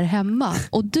lite här hemma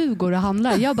och du går och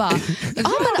handlar. Jag bara,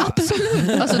 ja men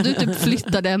absolut. Alltså du typ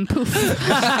flyttade en puff.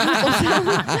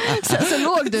 Och sen så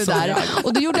låg du där.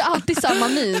 Och du gjorde alltid samma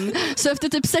min. Så efter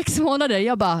typ 6 månader,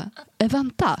 jag bara,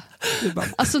 vänta.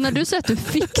 Alltså när du säger att du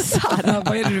fixar. Ja,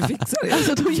 vad är det du fixar?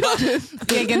 Alltså då gör du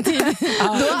egen tid.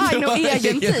 Då är nog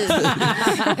egen tid.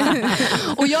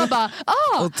 Och jag bara,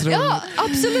 ja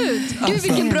absolut. Gud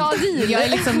vilken bra deal. Jag är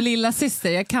liksom lilla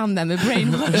syster, jag kan det med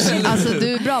brainwash. Alltså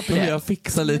du är bra på det. Jag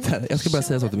fixar lite här. Jag ska bara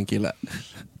säga så till min kille.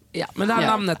 Ja, men det här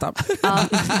namnet då.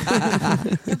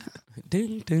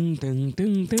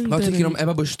 Vad tycker du om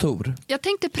Ebba Busch Thor? Jag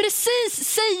tänkte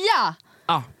precis säga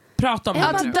prata om det.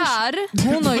 att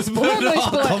där Hon har ju spårat.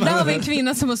 Där har vi en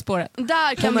kvinna som har spårat.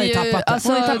 där kan vi ju tappat det.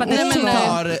 alltså, Hon har tappat det. nej,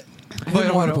 men, Vad är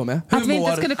de håller på med? Att vi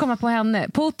inte skulle komma på henne.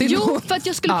 Putin. jo, för att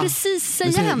jag skulle precis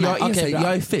säga henne.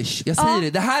 Jag är fish. Jag säger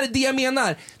det. Det här är det jag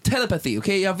menar. Telepathy,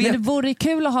 okej? Jag vet. Men det vore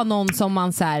kul att ha någon som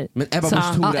man så här, Men Ebba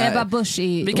Busch Thor är... Ebba Busch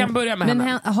i, Vi kan börja med men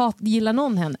henne. gillar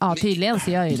någon henne? Ja, tydligen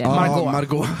så gör ju det.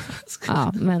 Margot.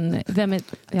 Ja, men vem är...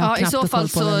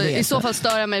 I så fall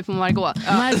stör jag mig på Margot.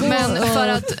 Margot men för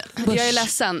och att jag är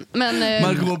ledsen. Men,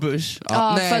 Margot Busch.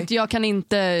 ja, Nej. för att jag kan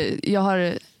inte, jag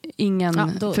har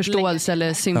ingen förståelse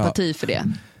eller sympati för det.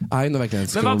 Aino verkligen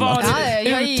Men vad var det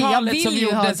jag uttalet vill som ju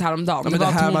gjordes häromdagen? Ja, men det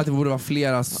här var att det borde vara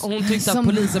flera... Hon tyckte att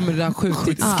polisen borde ha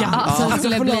skjutit skatt. som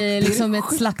skulle bli liksom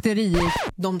ett slakteri.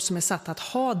 De som är satt att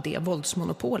ha det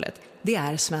våldsmonopolet, det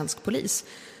är svensk polis.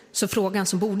 Så frågan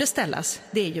som borde ställas,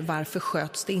 det är ju varför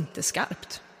sköts det inte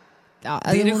skarpt? Ja,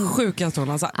 Det är det sjukaste hon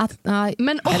har sagt.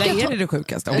 Men, Eller är det det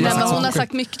sjukaste? Hon har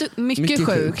sagt mycket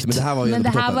sjukt. Men det här var ju Men det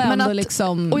här var ändå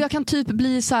liksom... Och jag kan typ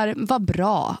bli så här, vad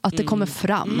bra att det kommer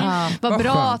fram. Vad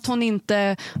bra skönt. att hon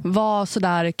inte var så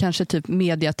där kanske typ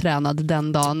mediatränad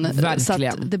den dagen. Verkligen. Så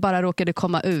att det bara råkade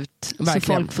komma ut. Verkligen.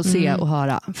 Så folk får se och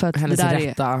höra. För att Hennes det där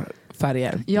rätta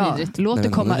färger. Ja, låt det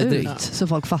Nej, komma men det är ut så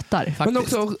folk fattar. Men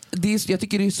också, jag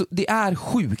tycker det är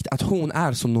sjukt att hon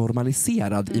är så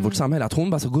normaliserad i vårt samhälle. Att hon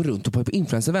bara ska gå runt och på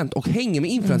influencer-event och hänger med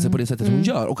influencer på det sättet hon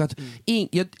gör. Och att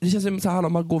det känns som så här,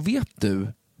 Margot, vet du?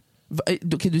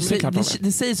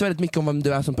 Det säger så väldigt mycket om vem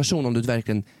du är som person, om du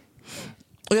verkligen...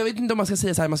 Och jag vet inte om man ska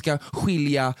säga så här, man ska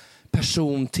skilja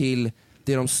person till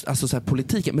det alltså så här,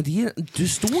 politiken, men du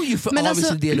står ju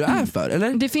för det du är för,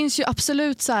 eller? Det finns ju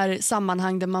absolut så här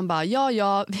sammanhang där man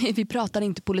bara, vi pratar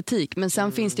inte politik, men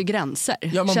sen finns det gränser,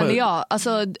 känner jag.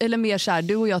 Alltså, eller mer så här,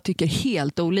 du och jag tycker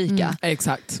helt olika.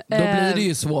 Exakt. Då blir det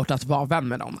ju svårt att vara vän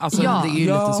med dem. Alltså, det är ju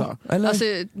lite så. Eller? Alltså,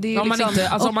 det är om man liksom, inte,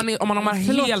 alltså, om man har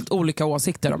helt olika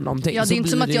åsikter om någonting. Ja, det är inte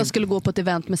som att jag skulle gå på ett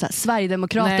event med så här,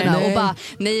 Sverigedemokraterna och bara,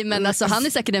 nej men alltså han är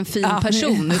säkert en fin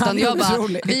person, utan jag bara,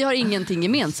 vi har ingenting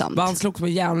gemensamt. Han slogs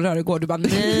med järnrör igår, du bara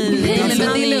nej men det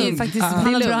är lugnt. Faktiskt,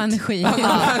 han har bra energi.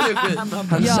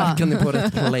 Han tjackar ni på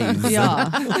rätt place.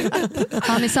 Ja.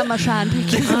 Han är samma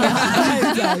stjärntecken.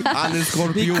 Han är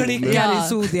skorpion. Vi klickar i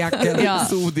zodiaken.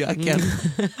 Zodiaken.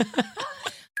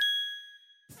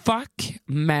 Fuck,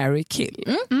 marry,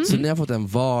 kill. Så ni har fått en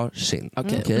varsin.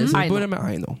 Okej, så vi börjar med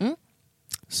Aino.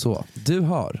 Så, du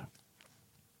har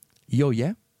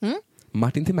Jojje,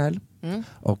 Martin Timell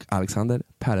och Alexander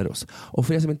Pärleros. Och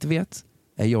för er som inte vet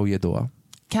är Jojje då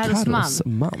Carros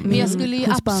man. Men jag skulle ju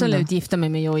absolut gifta mig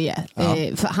med Jojje.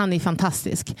 För han är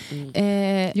fantastisk.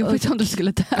 Jobbigt om du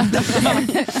skulle döda.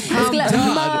 Jag skulle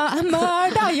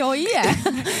mörda Jojje.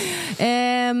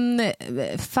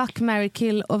 Fuck, marry,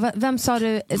 kill. Och vem sa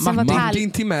du?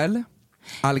 Martin Timell,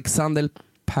 Alexander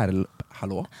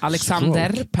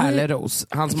Alexander Pärleros.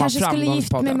 Han som har kanske skulle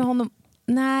gifta mig med framgångspodden. honom.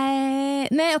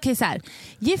 Nej, okej, så här.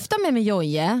 Gifta mig med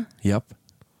Jojje. Japp.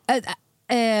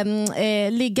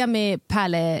 Ligga med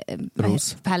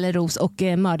Pärleros och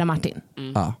mörda Martin.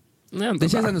 Ja. Det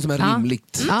känns ändå som ett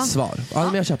rimligt svar. Ja,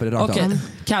 men jag köper det rakt av.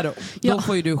 Karo, då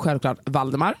får ju du självklart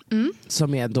Valdemar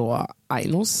som är då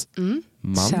Ainos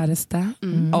käraste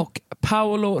och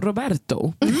Paolo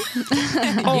Roberto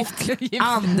och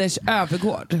Anders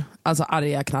Övergård, alltså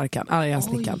arga snickaren.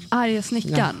 Arga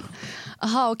snickaren.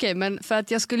 Aha, okej, men för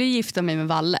att jag skulle gifta mig med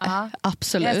Valle.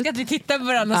 Absolut. Jag ska att vi tittar på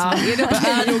varandra som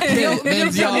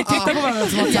Ni tittar på varandra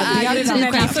som att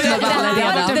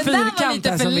det var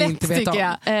lite för lätt tycker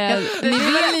jag.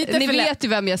 Ni vet ju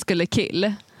vem jag skulle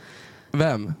kill.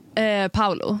 Vem?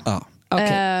 Paolo. Ja.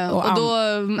 Okay. Och då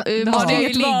måste jag ju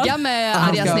ligga med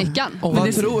arga snickaren.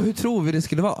 Hur tror vi det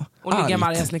skulle vara? Och ligga med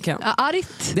arga snickaren.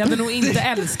 Argt. Det hade nog inte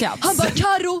älskats. Han bara,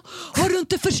 Karo, har du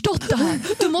inte förstått det här?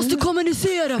 Du måste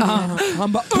kommunicera med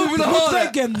Han bara, vill ha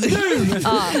väggen nu!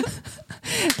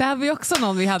 Det här var ju också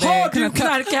någon vi hade. Har du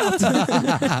knarkat?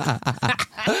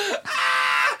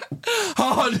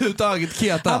 Har du tagit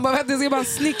keta? Han bara, jag ska bara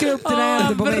snickra upp dina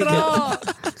händer på väggen.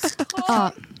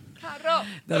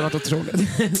 Det hade varit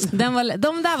otroligt.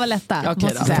 De där var lätta.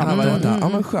 Okej, då. Fan, var lätta. Ja,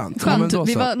 men skönt. Ja, men då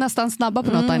vi var nästan snabba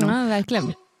på något. Ja,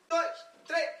 verkligen.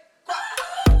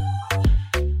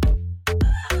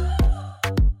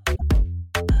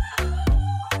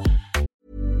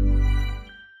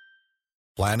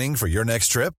 Planning for your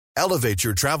next trip? Elevate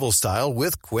your travel style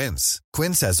with Quince.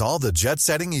 Quince has all the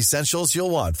jet-setting essentials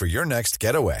you'll want for your next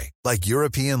getaway, like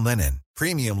European linen,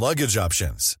 premium luggage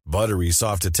options, buttery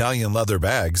soft Italian leather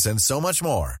bags, and so much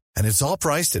more. And it's all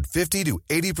priced at 50 to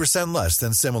 80% less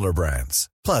than similar brands.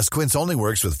 Plus, Quince only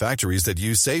works with factories that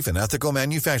use safe and ethical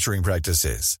manufacturing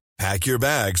practices. Pack your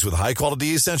bags with high-quality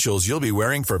essentials you'll be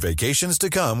wearing for vacations to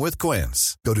come with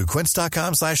Quince. Go to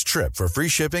quince.com/trip for free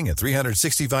shipping and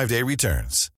 365-day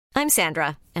returns. I'm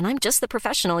Sandra, and I'm just the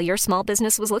professional your small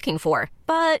business was looking for.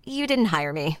 But you didn't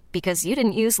hire me because you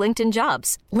didn't use LinkedIn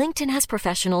Jobs. LinkedIn has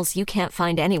professionals you can't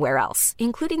find anywhere else,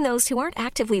 including those who aren't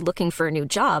actively looking for a new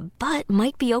job, but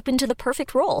might be open to the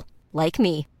perfect role, like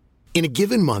me. In a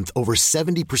given month, over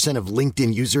 70% of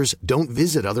LinkedIn users don't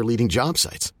visit other leading job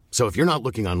sites. So if you're not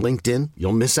looking on LinkedIn,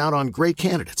 you'll miss out on great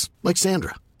candidates, like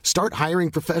Sandra. Start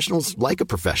hiring professionals like a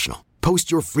professional.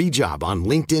 Post your free job on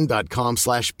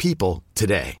linkedin.com/people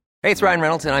today. Hey, it's Ryan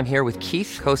Reynolds, and I'm here with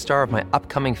Keith, co-star of my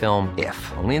upcoming film,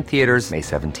 If, only in theaters May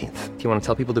 17th. Do you want to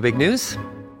tell people the big news?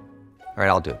 All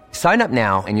right, I'll do it. Sign up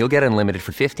now and you'll get unlimited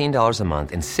for $15 a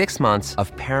month and 6 months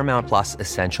of Paramount Plus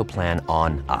Essential Plan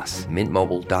on us.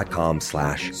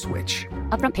 Mintmobile.com/switch.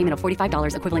 Upfront payment of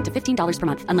 $45 equivalent to $15 per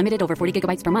month. Unlimited over 40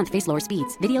 gigabytes per month. Face lower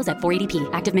speeds. Videos at 480p.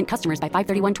 Active Mint customers by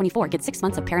 531.24 get 6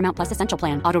 months of Paramount Plus Essential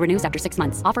Plan. Auto renews after 6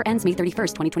 months. Offer ends May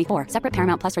 31st, 2024. Separate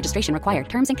Paramount Plus registration required.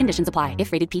 Terms and conditions apply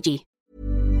if rated PG.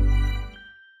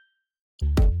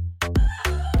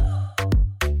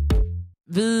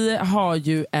 Vi har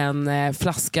ju en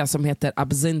flaska som heter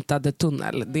Absinta de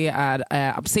Tunnel. Det är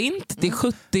absint, det är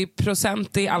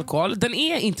 70% i alkohol. Den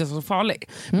är inte så farlig.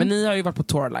 Men ni har ju varit på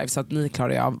tour live så att ni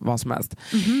klarar ju av vad som helst.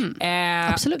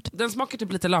 Absolut. Den smakar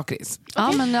typ lite lakrits.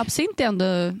 Ja, men absint är ändå...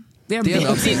 Det är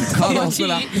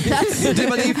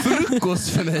frukost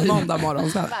för mig. Måndag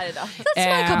morgon. Varje dag.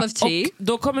 That's my cup of tea. Och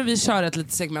då kommer vi köra ett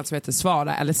litet segment som heter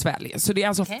Svara eller svälj. Så det är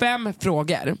alltså 5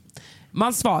 frågor.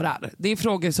 Man svarar. Det är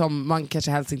frågor som man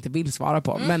kanske helst inte vill svara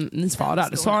på. Men ni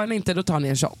svarar. Svarar ni inte, då tar ni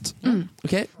en shot.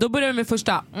 Okej? Då börjar vi med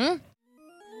första.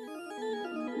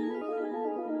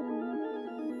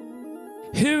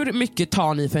 Hur mycket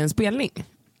tar ni för en spelning?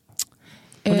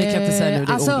 Och ni kan inte säga nu,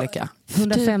 det är olika.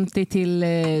 150 till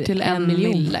 1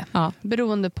 miljon. Ja.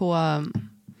 Beroende på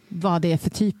vad det är för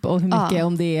typ och hur mycket,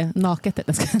 om det är naket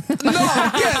eller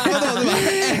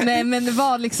nej, men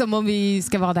vad liksom, om vi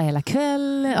ska vara där hela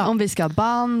kväll, om vi ska ha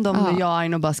band, om jag och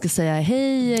Aino bara ska säga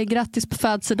hej, grattis på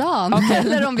födelsedagen,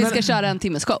 eller om vi ska köra en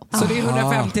timmes show. Så det är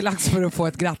 150 lax för att få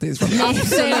ett grattis. När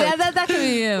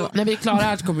vi är klara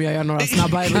här så kommer jag göra några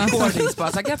snabba recordings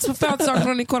bara, så grattis på födelsedagen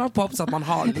från Icona Pop så att man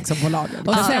har liksom på lagen.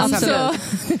 Och sen så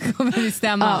kommer vi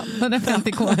stämma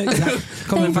 150 kr.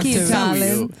 Kommer en faktura.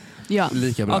 Ja.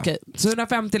 Lika bra. Okej, så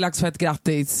 150 lax för ett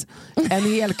grattis. En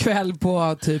hel kväll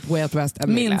på typ Way Out West.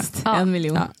 Minst 1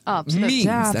 miljon. Absolut.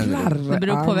 Minst 1 miljon. Det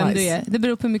beror på vem du är. Det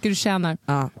beror på hur mycket du tjänar.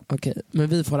 Okej. Men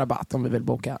vi får rabatt om vi vill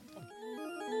boka.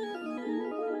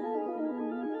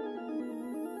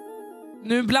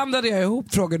 Nu blandade jag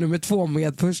ihop fråga nummer 2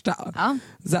 med första.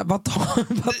 Så här, vad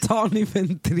tar ni för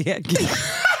en trekant?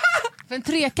 För en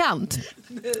trekant?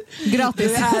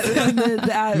 Gratis.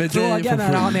 Det är frågan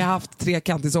är, har ni haft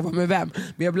trekant i så fall med vem?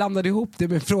 Men jag blandade ihop det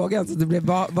med frågan så det blev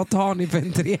vad tar ni för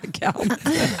en trekant?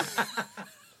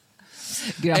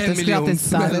 Grattis, 1 miljon grattis.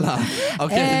 snälla.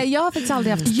 Okay. Jag har faktiskt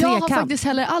aldrig haft trekant. Jag har faktiskt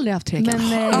heller aldrig haft trekant.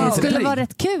 Men det skulle vara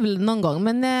rätt kul någon gång.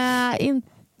 Men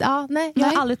nej, jag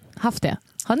har aldrig haft det.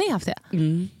 Har ni haft det?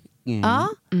 Ja,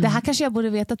 det här kanske jag borde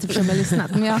veta till som jag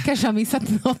lyssnat, men jag kanske har missat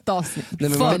något avsnitt. Det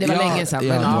var länge sedan.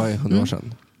 Ja, det var 100 år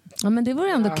sedan. Ja, men det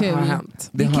vore ändå kul.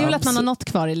 Det är kul att man har något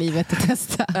kvar i livet att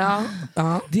testa.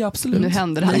 Ja, det är absolut. Nu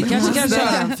händer det. Ni kanske kan köra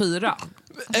en 4.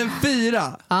 En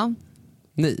 4? Ja.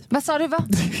 Ni. Vad sa du?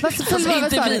 Vad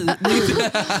sa du?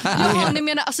 Jaha, ni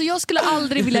menar, alltså jag skulle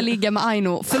aldrig vilja ligga med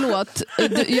Aino. Förlåt.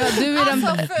 Du är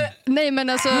den... Nej, men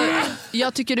alltså,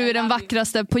 jag tycker du är den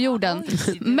vackraste på jorden.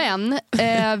 Men,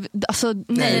 alltså,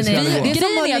 nej. Det är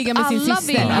som att ligga med sin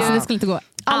syster. Alltså, det skulle inte gå.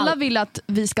 Alla vill att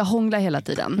vi ska hångla hela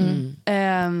tiden.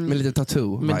 Med lite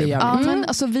tattoo. Men det gör ja, men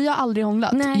alltså, vi har aldrig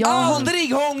hånglat. Nej.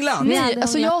 Aldrig hånglat! Nej,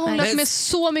 alltså, jag har hånglat med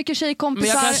så mycket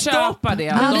tjejkompisar. Men jag kan köpa det. Vi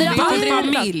har aldrig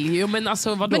familj. Men,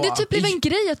 alltså, vadå? Men det typ blev en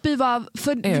grej att vi var,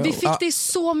 för vi fick det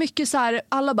så mycket så här,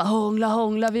 alla bara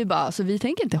hångla. Vi bara, alltså, vi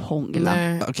tänker inte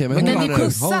hångla. Okej, men vi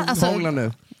pussar. Hångla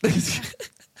nu.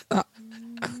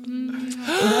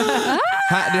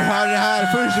 Du hör det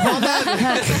här först i podden.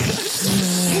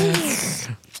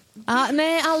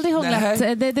 Nej, aldrig hånglat.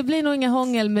 Det blir nog inga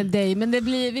hångel med dig, men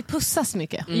vi pussas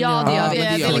mycket. Ja, det gör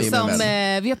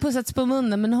vi. Vi har pussats på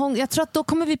munnen, men jag tror att då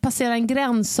kommer vi passera en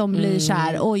gräns som blir så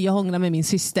här: oj, jag hånglar med min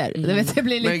syster. Det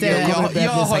blir lite. Jag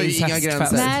har ju inga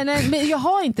gränser. Nej, men jag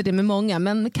har inte det med många,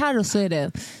 men med Karo så är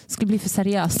det skulle bli för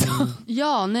seriöst.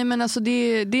 Ja, nej, men alltså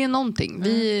det är någonting.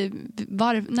 Nej.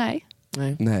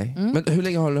 Men hur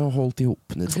länge har ni hållit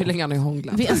ihop? Hur länge har ni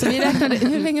hånglat? Vi räknade,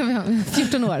 hur länge vi har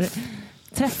 14 år.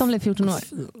 13 eller 14 år.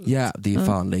 Ja, det är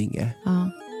fan länge.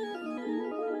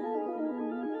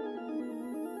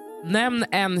 Nämn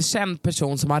en känd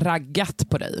person som har raggat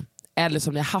på dig. Eller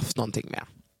som ni har haft någonting med.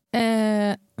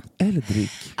 Eller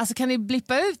dryck. Alltså, kan ni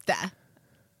blippa ut det?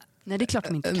 Nej, det är klart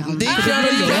de inte kan. Det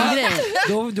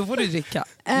är då får du dricka.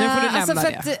 Nu får du nämna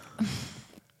det.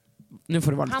 Nu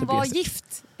får du vara lite han var bjussig.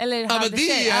 gift. Eller men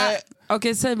det är...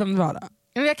 Okej, säg vem det var då.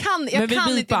 Men jag kan vi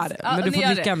bipar. inte. Men du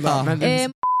får dricka ändå.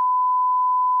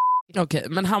 Okej,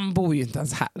 men han bor ju inte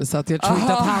ens här. Så att jag tror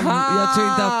inte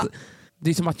att det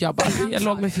är som att jag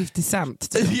låg med 50 Cent.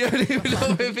 Typ. Jag låg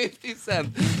med 50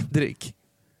 Cent. Dryck.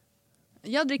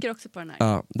 Jag dricker också på den här.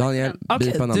 Ja, Daniel,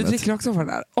 bipa namnet. Du dricker också på den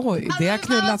här. Oj, det har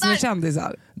knullats med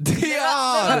kändisar. Det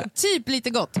är... Typ lite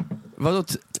gott. Vadå?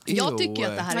 Jag tycker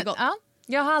att det här är gott.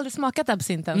 Jag har aldrig smakat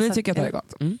absinten. Ni tycker att det är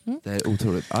gott? Det är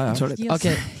otroligt.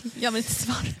 Okej. Jag vill inte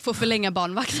svara. Får förlänga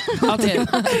barnvakten.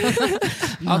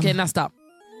 Okej, nästa.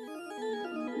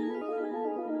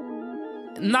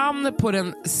 Namn på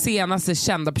den senaste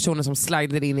kända personen som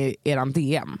slidade in i eran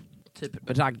DM. Typ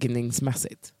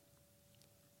raggningsmässigt.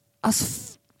 Alltså...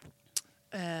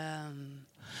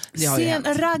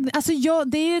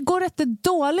 det går rätt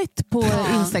dåligt på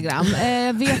Instagram.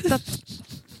 Jag vet att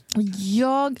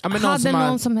jag hade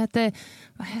någon som hette,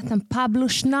 vad heter han? Pablo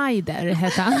Schneider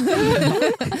hette han.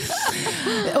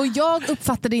 Och jag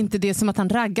uppfattade inte det som att han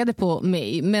raggade på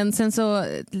mig, men sen så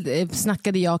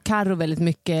snackade jag och Karo väldigt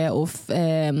mycket och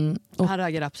han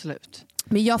raggar absolut.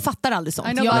 Men jag fattar aldrig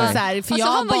sånt. Jag är så här, för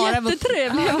han var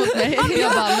jättetrevlig mot mig.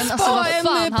 Jag bara, men alltså vad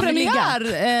fan, han vill ligga.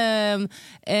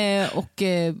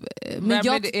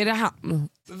 Är det han?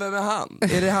 Vem är han?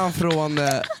 Är det han från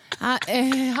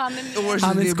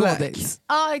han är skådis?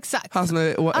 Ja, exakt. Han som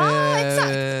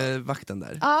är vakten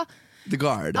där. Ja. The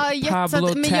Guard. Pablo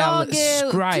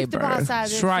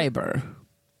Schreiber.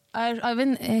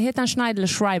 Heter han Schneider eller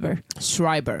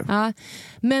Schreiber? Ja.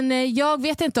 Men jag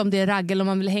vet inte om det är ragg eller om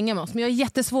man vill hänga med oss. Men jag har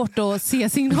jättesvårt att se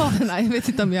signalerna. Jag vet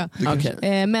inte om jag...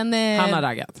 Men, han har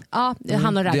raggat. Ja,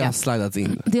 han har raggat.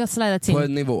 Det har slidats in. På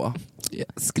en nivå.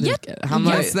 Han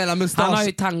har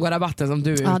ju tangorabatten som du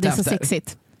är ute efter. Ja, det är så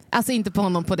sexigt. Alltså inte på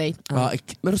honom, på dig. Ja,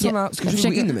 men Rosanna, ska du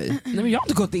gå in i mig? Nej, men jag har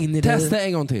inte gått in i dig. Testa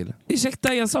en gång till.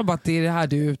 Ursäkta, jag sa bara att det är det här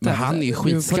du är ute efter. Men han är ju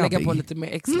skitskabig. Du får lägga på lite mer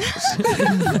extra.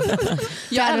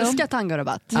 Jag älskar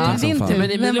tangorabatt. Ja, din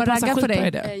tur. Men vad raggar på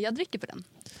dig? Jag dricker på den.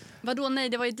 Vadå, nej,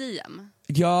 det var ju DM.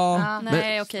 Ja.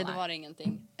 Nej, okej, då var det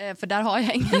ingenting. För där har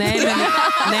jag ingenting.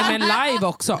 Nej, men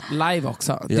live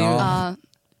också. Ja.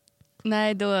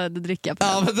 Nej, då dricker jag på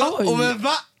den. Ja, men då, men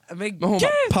va? Men gud,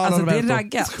 alltså det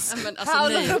raggas.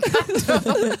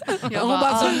 Hon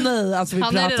bara så nej, alltså vi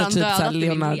pratar typ såhär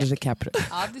Leonardo DiCaprio.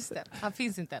 Ja, just det. Han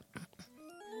finns inte.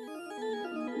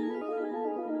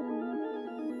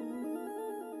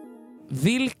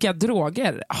 Vilka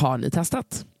droger har ni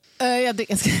testat?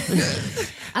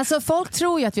 Alltså folk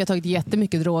tror ju att vi har tagit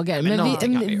jättemycket droger,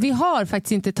 men vi har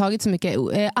faktiskt inte tagit så mycket.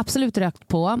 Absolut rökt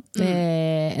på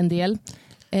en del.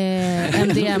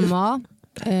 MDMA.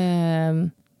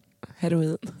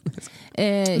 Heroin.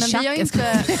 Men vi har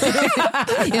inte...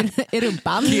 I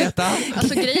rumpan.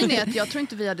 Alltså grejen är att jag tror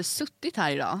inte vi hade suttit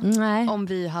här idag. Nej. Om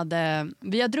vi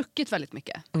har druckit väldigt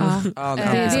mycket. Det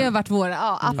har varit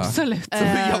våra, absolut.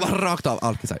 Jag var rakt av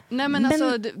alkisar. Nej men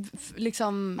alltså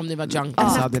liksom... Om ni var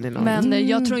junkies hade ni någon. Men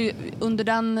jag tror ju, under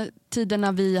den tiden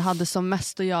när vi hade som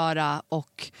mest att göra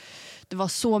och det var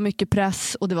så mycket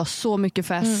press och det var så mycket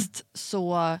fest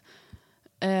så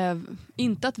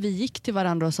inte att vi gick till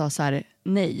varandra och sa så här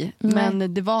nej.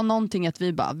 Men det var någonting att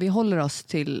vi håller oss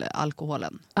till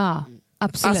alkoholen. Ja,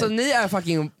 absolut. Alltså ni är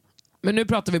fucking... Men nu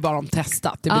pratar vi bara om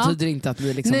testat. Det betyder inte att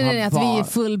vi liksom nej, att vi är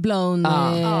full-blown.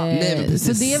 Nej, men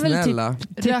precis, så det är väl snälla.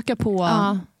 typ röka på.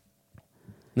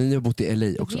 Ni har bott i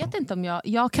LA också. Jag vet inte om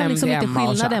jag kan liksom inte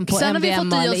skillnaden på sen har vi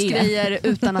MDMA fått i oss grejer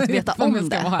utan att veta om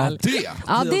det.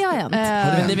 Ja, det har hänt.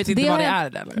 Men ni vet inte vad det är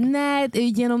eller? Nej,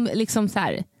 genom liksom så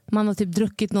här. Man har typ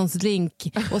druckit någons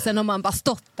drink och sen har man bara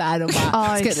stått där och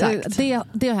bara exakt.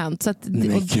 Det har hänt så att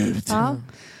Men gud. Ja.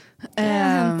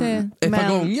 Ett par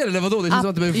gånger eller vadå? Det känns som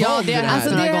att det blev van vid det här. Alltså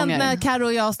det har hänt när Karo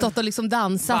och jag har stått och liksom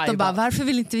dansat och bara varför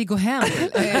vill inte vi gå hem?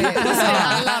 Och så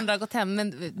alla andra har gått hem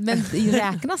men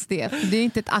räknas det? Det är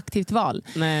inte ett aktivt val.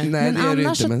 Nej, men det är det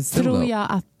annars inte, men så tror jag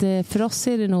att för oss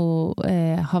är det nog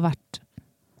har varit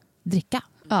dricka.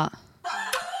 Ja.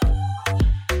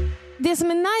 Det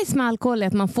som är nice med alkohol är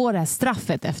att man får det här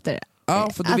straffet efter. Ja,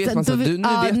 för då vet man så. Nu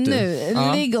vet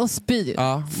du. Ligg och spy.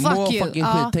 Fuck you. Fucking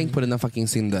skit. Tänk på dina fucking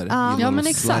synder. Ja, men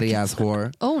exakt.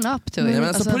 Own up to it. Nej, men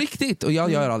alltså på riktigt. Och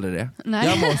jag gör aldrig det. Nej.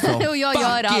 Jag mår så och jag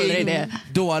gör aldrig det.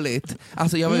 Dåligt.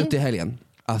 Alltså jag var ute i helgen.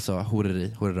 Alltså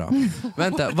horera.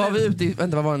 Vänta, var vi ute i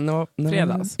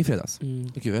fredags? I fredags.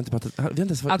 Gud, jag har inte pratat.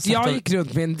 Att jag gick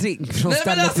runt med en drink från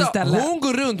ställe till ställe. Hon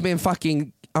går runt med en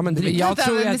fucking drink. Jag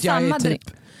tror att jag är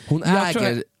typ... Hon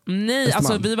äger... Nej,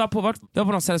 alltså vi var på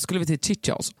något ställe, skulle vi till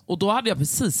Chichos och då hade jag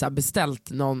precis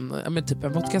beställt någon, typ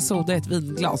en vodka soda i ett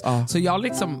vinglas. Så jag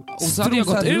liksom, och så hade jag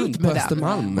gått ut med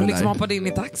den och liksom hoppade in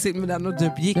i taxin med den och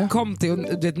typ kom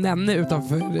till Nenne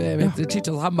utanför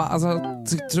Chichos. Han bara, alltså,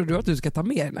 tror du att du ska ta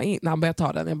med den? När han började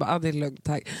ta den, jag bara, det är lugnt,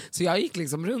 tack. Så jag gick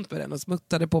liksom runt med den och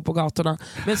smuttade på gatorna.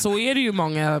 Men så är det ju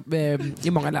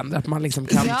i många länder att man liksom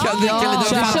kan dricka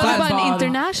lite. Jag körde bara en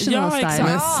international style.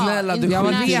 Men snälla, jag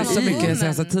var resa så mycket den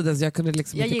senaste tiden så jag kunde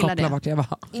liksom inte koppla vart jag var.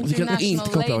 Du kan inte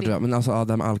koppla vart jag var, men alltså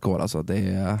det med alkohol alltså, det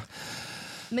är...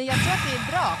 Men jag tror att det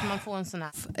är bra att man får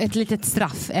ett litet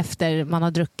straff efter man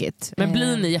har druckit. Men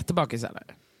blir ni jättebakis eller?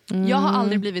 Jag har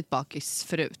aldrig blivit bakis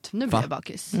förut. Nu blir jag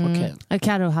bakis.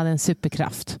 Karo hade en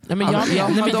superkraft. Ja, men jag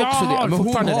hade också det. Men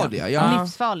hon har det.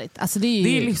 Livsfarligt. Alltså, det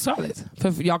är livsfarligt.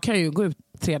 För jag kan ju gå ut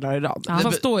 3 dagar i rad.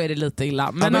 Fast då är det lite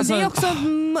illa. Men alltså, det är också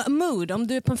mood. Om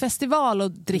du är på en festival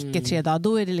och dricker 3 dagar,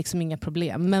 då är det liksom inga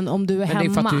problem. Men om du är hemma...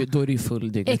 Men det är för att då är du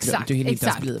full dygnet runt. Du hinner inte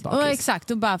ens bli bakis. Exakt,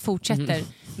 du bara fortsätter.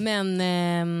 Men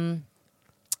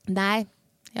nej,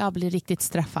 jag blir riktigt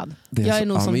straffad. Jag är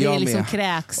nog som det liksom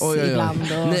kräks ibland. Och...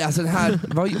 Nej, alltså det här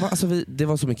det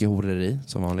var så mycket horeri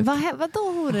som vanligt. Vadå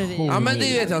horeri? Ja, men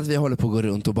det vet jag att vi håller på att gå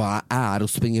runt och bara och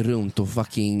springer runt och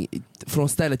fucking från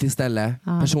ställe till ställe,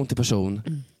 person till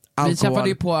person. Vi träffade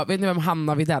ju på, vet ni vem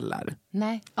Hanna Videll är?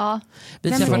 Nej.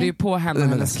 Vi träffade ju på henne och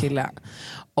hennes kille.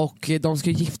 Och de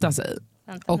skulle gifta sig.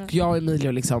 Och jag och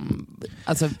Emilio liksom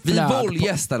vi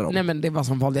våldgästade dem. Nej men det var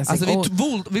som våldgästning.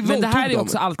 Vi men det här är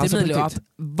också alltid Emilio, att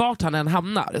vart han än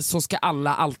hamnar så ska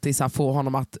alla alltid få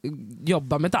honom att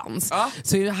jobba med dans.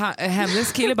 Så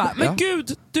hennes kille bara, men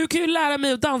gud, du kan ju lära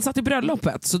mig att dansa till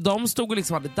bröllopet. Så de stod och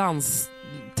liksom hade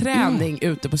dansträning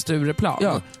ute på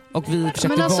Stureplan. Och vi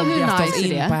försökte våldgästa oss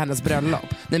in på hennes bröllop.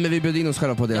 Nej, men vi bjöd in oss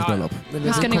själva på deras bröllop.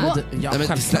 Ska ni gå?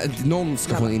 Någon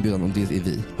ska få en inbjudan om det är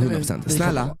vi. 100%.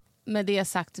 Snälla. Med det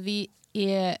sagt, vi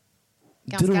är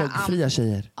ganska... Drogfria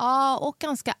tjejer. Ja, och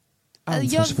ganska...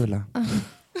 Ansvarsfulla.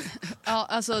 Ja,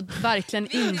 alltså verkligen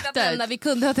inte. Vi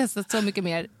kunde ha testat så mycket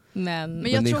mer. Men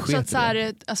jag tror också att så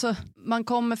här, alltså, man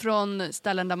kommer från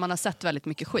ställen där man har sett väldigt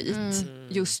mycket skit.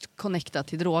 Just connectat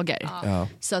till droger. Ja.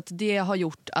 Så att det har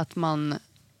gjort att man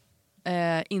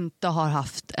inte har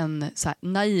haft en så här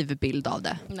naiv bild av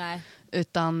det. Nej.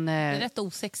 Utan, det är rätt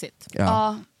osexigt.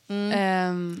 Ja.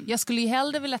 Jag skulle ju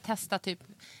hellre vilja testa typ,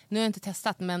 nu har jag inte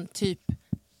testat, men typ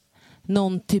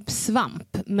någon typ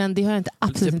svamp, men det har jag inte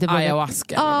absolut typ inte vågat.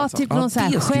 Ayahuasca. Ja, typ någon så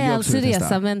här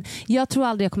själsresa, men jag tror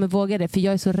aldrig jag kommer våga det, för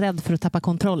jag är så rädd för att tappa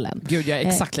kontrollen. Gud, jag är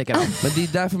exakt likadan. Men det är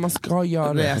därför man ska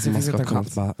göra det. Alltså, man ska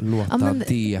bara låta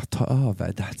det ta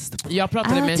över. Jag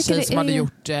pratade med en tjej som hade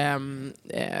gjort jag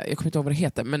kommer inte ihåg vad det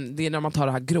heter, men det är när man tar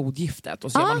det här grodgiftet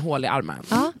och så gör man hål i armen.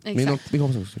 Exakt. Min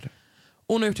kompis också.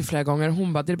 hon har gjort det flera gånger.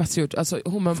 Hon bara, det är det bästa jag gjort. Alltså,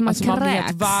 man blir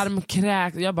helt varm,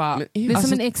 kräk. Jag bara, det är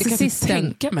som en exorcist. Jag kan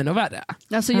inte tänka mig något värre.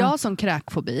 Alltså jag har sån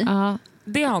kräkfobi.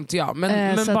 Det har inte jag,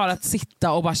 men bara att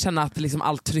sitta och bara känna att liksom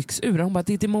allt trycks ur. Hon bara,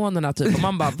 det är demonerna typ. Och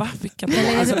man bara, va? Vilka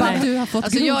eller är det bara att du har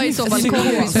fått jag är så kompis med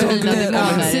mina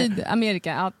demoner.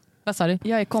 Sydamerika, vad sa du?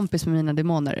 Jag är kompis med mina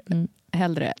demoner.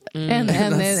 Hellre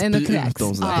än att kräks.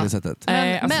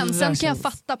 Men sen kan jag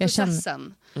fatta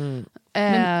processen.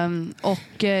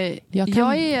 Och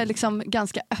jag är liksom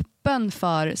ganska öppen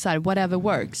för så här, whatever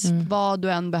works. Vad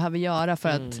du än behöver göra för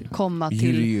att komma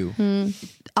till...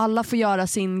 Alla får göra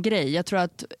sin grej. Jag tror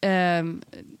att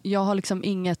jag har liksom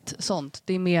inget sånt.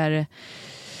 Det är mer...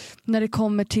 När det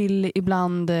kommer till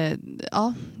ibland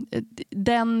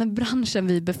den branschen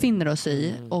vi befinner oss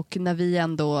i och när vi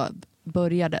ändå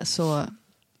började så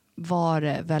var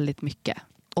det väldigt mycket.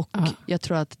 Och jag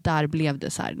tror att där blev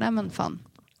det så här, nej men fan.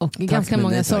 Och ganska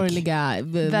många sorgliga...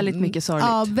 Väldigt mycket sorgligt.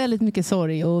 Ja, väldigt mycket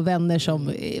sorg och vänner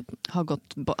som har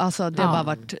gått... Alltså det har bara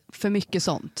varit för mycket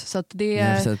sånt. Så att det...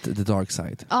 Jag har sett the dark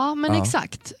side. Ja, men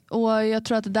exakt. Och jag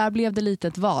tror att där blev det lite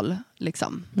ett val.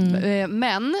 Liksom.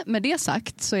 Men med det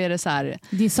sagt så är det så här...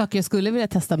 Det är saker jag skulle vilja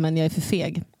testa men jag är för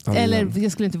feg. Eller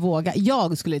jag skulle inte våga.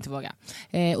 Jag skulle inte våga.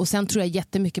 Och sen tror jag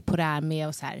jättemycket på det här med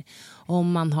och så här,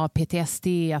 om man har PTSD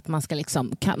att man ska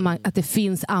liksom att det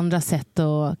finns andra sätt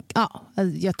och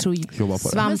jag tror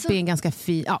svamp är en ganska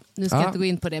fin. Ja, nu ska jag inte gå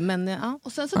in på det men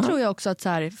och sen så tror jag också att så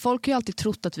här, folk har ju alltid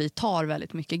trott att vi tar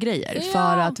väldigt mycket grejer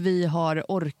för att vi har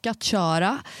orkat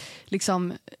köra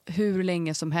liksom hur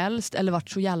länge som helst eller varit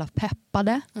så jävla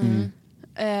peppade.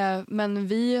 Men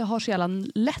vi har så jävla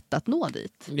lätt att nå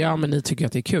dit. Ja, men ni tycker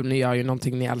att det är kul. Ni gör ju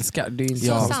någonting ni älskar. Det är inte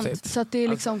så konstigt. Så att det är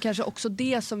liksom kanske också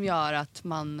det som gör att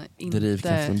man inte...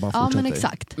 Drivkraften bara fortsätter. Men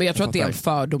exakt. Men jag tror att det är en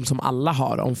fördom som alla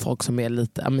har om folk som är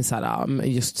lite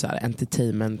just så här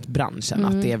entertainmentbranschen.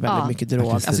 Att det är väldigt mycket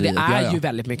droger. Alltså det är ju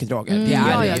väldigt mycket droger. Det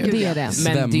är det.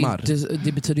 Men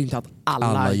det betyder inte att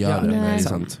alla gör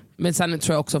det. Men sen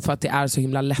tror jag också för att det är så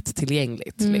himla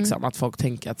lättillgängligt liksom, att folk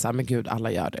tänker att så här, men gud,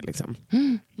 alla gör det liksom.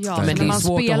 Ja, men när man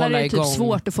spelar det är typ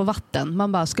svårt att få vatten.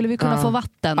 Man bara, skulle vi kunna få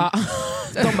vatten?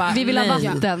 De bara, vi vill ha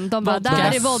vatten. De bara,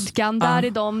 där är vodkan, där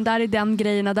är där är den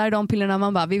grejerna, där är de pillerna.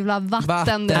 Man bara, vi vill ha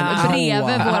vatten bredvid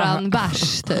våran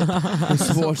bärs typ. Hur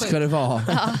svårt ska det vara?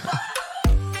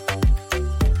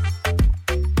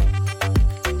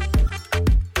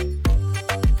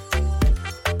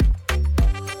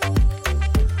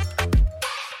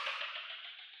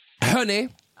 Hörrni,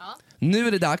 nu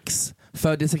är det dags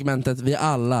för det segmentet vi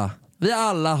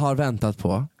alla har väntat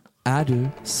på. Är du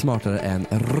smartare än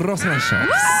Rosanna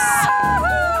Charles?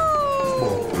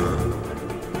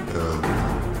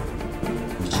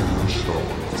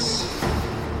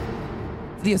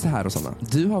 Det är så här, Rosanna.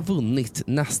 Du har vunnit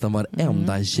nästan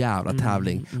varenda jävla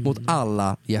tävling mot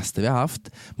alla gäster vi har haft,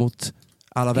 mot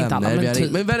alla vänner alla,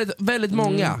 men väldigt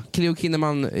många. Cleo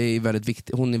Kinnaman är väldigt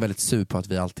viktig. Hon är väldigt sur på att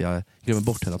vi alltid glömmer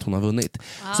bort henne att hon har vunnit.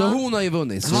 Så hon har ju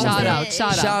vunnit.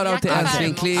 Shoutout till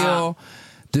älskling Cleo.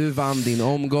 Du vann din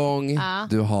omgång.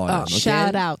 Du har den.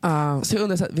 Shoutout. Så jag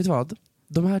undrar, vet du vad?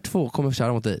 De här två kommer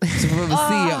köra mot dig. Så får vi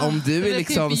se om du är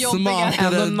liksom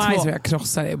smartare än nice, jag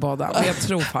krossar er båda. Men jag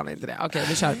tror fan inte det. Okej,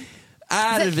 vi kör.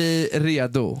 Är vi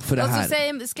redo för det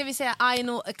här? Ska vi säga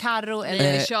Aino, Karo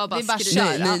eller vi bara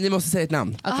kör? Ni måste säga ett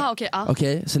namn.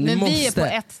 Okej. Så men måste, vi är på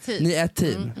ett team. Ni är ett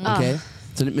team, okej?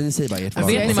 Så men ni säger bara ert val.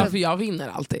 Vet ni varför jag vinner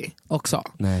alltid också?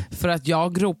 Nej. För att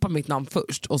jag ropar mitt namn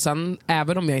först och sen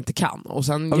även om jag inte kan och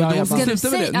sen gör jag bara... Nu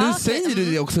säger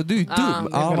du det också, du är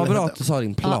dum. Vad bra att du sa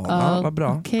din plan. Vad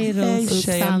bra. Okej då,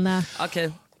 Susanna.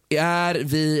 Okej. Är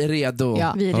vi redo?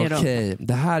 Ja, vi är redo. Okej.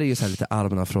 Det här är ju så här lite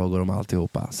allmänna frågor om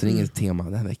alltihopa. Så det är inget tema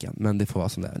den här veckan. Men det får vara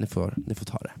som det är. Ni får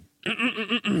ta det.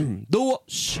 Då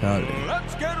kör vi.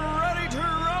 Let's get ready to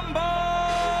rumble!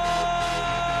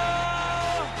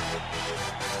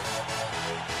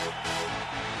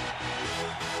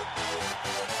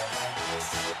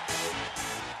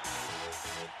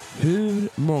 Hur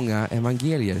många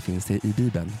evangelier finns det i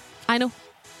Bibeln?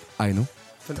 Aino.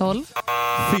 12.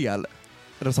 Fel.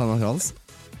 Rosanna Charles.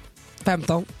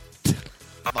 15.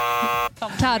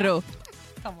 Karo.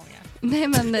 Nej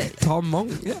men Ta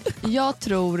många. jag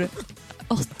tror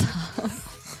 8.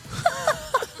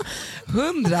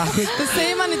 100. Då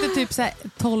säger man inte typ så här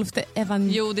 12:e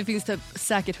evangelium. Jo, det finns typ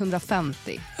säkert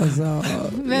 150. Alltså,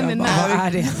 vem är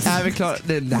närmast? Är vi klar?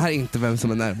 Det här är inte vem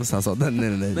som är närmast. Alltså.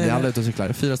 Nej. Det är alla ute och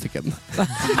cyklar. 4 stycken.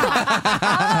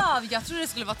 Jag tror det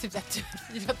skulle vara typ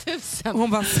 4000.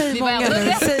 Hon bara, säg många. Det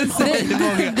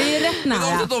är rätt nära.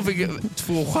 Men också att de fick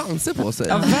 2 chanser på sig.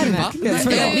 Ja, verkligen.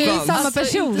 Vi är samma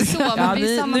person. Alltså, inte så, men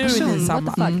vi är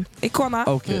samma person. Ikona.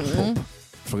 Okej, pop.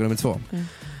 Fråga nummer 2.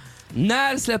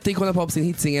 När släppte Icona Pop sin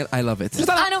hitsingel I Love It?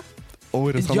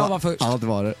 Oj, det Jag var först. Ja, det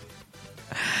var det.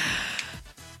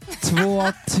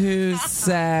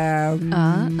 2000...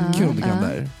 Kul om du kan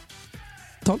där.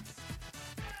 12?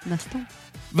 Nästan.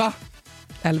 Va?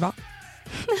 11?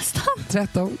 Nästan.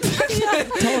 13? 12?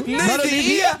 Nej, Vadå, ni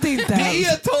vet inte ens. Det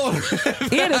är 12!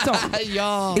 Är det 12?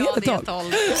 Ja. Är det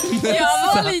 12?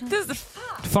 Jag var lite...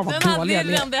 Fan vad Den hade dåliga ni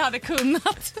är. redan det hade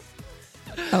kunnat.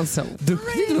 Alltså.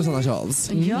 Duktig du Rosanna Charles.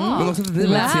 Ja. Men också att det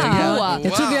var ett seger.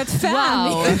 Jag tror vi är ett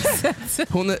fan.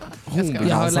 Hon vill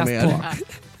Jag har dansa läst mer. på.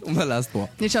 Hon har läst på.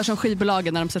 Ni kör som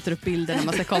skivbolagen när de sätter upp bilder när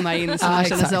man ska komma in så Ja, man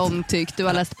känner sig exakt. omtyckt. Du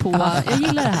har läst på. Jag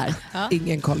gillar det här.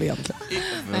 Ingen koll egentligen.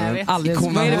 Jag vet. Aldrig.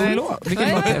 Icona Vad är det för Pop. låt?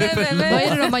 Vilken Vad låt är det? Vad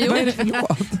är det de har gjort? Vad är det för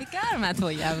låt? Vilka är de här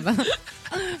två jävlarna?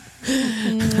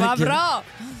 Vad bra!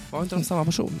 Var inte de samma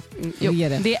person? Jo, Det är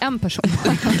det. det är en person.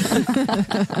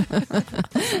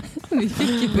 Vi fick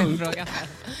ju den frågan.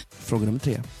 Fråga nummer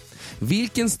 3.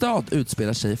 Vilken stad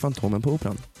utspelar sig Fantomen på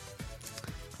Operan?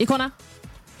 Icona.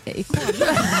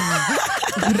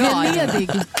 Venedig.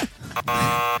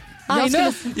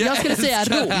 Jag skulle säga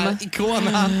Rom.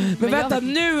 Icona. Men vänta,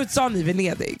 nu sa ni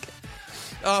Venedig.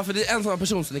 Ja, för det är en sån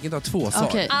person så ni kan inte ha 2 svar.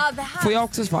 Okej. Får jag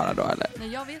också svara då eller?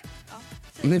 Nej, jag vet.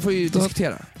 Ni får ju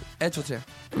diskutera. 1, 2, 3.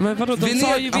 Men vadå, de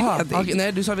sa ju Aha, Venedig. okej,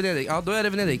 nej, du sa Venedig. Ja, då är det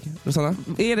Venedig. Rosanna?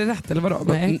 Är det rätt eller vadå?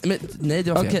 Nej. Nej,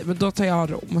 det var fel. Okej, men då tar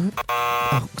jag Rom.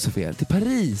 Också fel. Till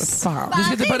Paris. Fan. Du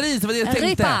ska till Paris, det var det jag tänkte.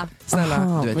 Ripa. Snälla,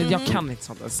 Aha, du vet. men jag kan inte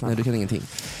sånt där Nej, snabbt. du kan ingenting.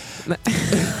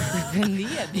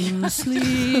 Venedig.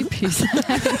 Sleep is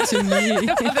to me.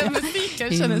 Den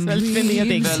musiken kändes väldigt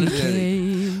Venedig.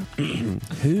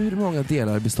 Hur många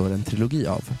delar består en trilogi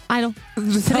av? I know.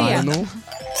 3. Arno.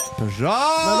 Bra!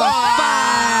 Men vad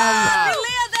fan!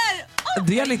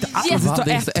 Det är inte alls. Va, det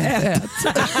Det är står så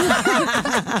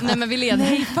 1-1. Nej, men vi leder.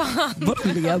 Hej fan. Vad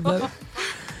leder?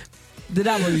 Det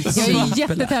där var ju Jag är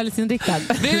jättetävlingsinriktad.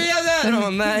 Vi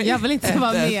leder! Nej. Jag vill inte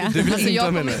vara med. Du vill Alltså, inte vara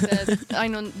jag med kommer nu. inte... I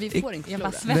know, vi får inte Jag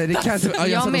bara förlora. Nej, det kan inte. Ja, jag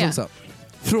Jag sa det med. också.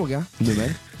 Fråga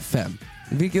nummer 5.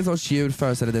 Vilken sorts djur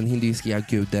föreställer den hinduiska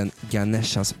guden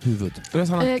Ganeshas huvud?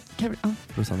 Rosanna.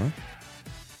 Rosanna?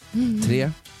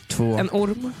 3, 2, En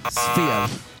orm. fel.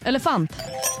 Elefant.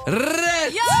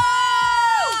 Rätt!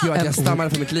 Gud att jag stammade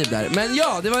för mitt liv där. Men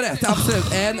ja, det var rätt.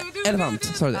 Absolut. En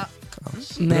elefant. Sa du det?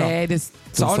 Nej, det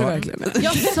sa du verkligen.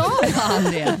 Jag sa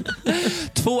aldrig.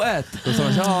 2-1.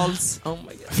 Rosanna Charles. Oh my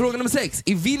God. Fråga nummer 6.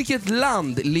 I vilket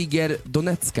land ligger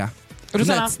Donetska?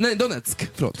 Rosanna. Donetsk.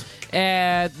 Förlåt. Det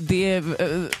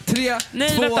är... 3, Nej,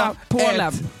 2, vänta. Polen.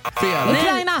 1. Fel. Nej.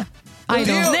 Ukraina. I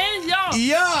know. Nej, ja!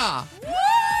 Ja!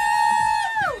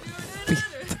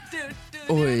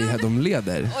 Oj, de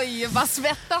leder. Oj, vad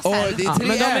svettas Oj, här. det är Ja, 3,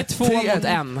 men de är 2 mot 1.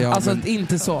 Ja, Alltså men-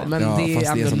 inte så, men Ja, det fast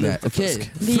är det är ändå som det är. lite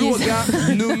Okej, fusk. fråga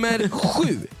nummer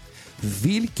 7.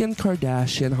 Vilken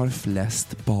Kardashian har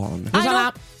flest barn?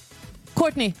 Rosanna.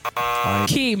 Courtney.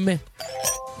 Kim.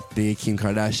 Det är Kim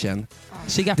Kardashian.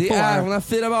 She got Det är, 4. hon har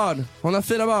 4 barn. Hon har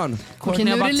 4 barn. Okej,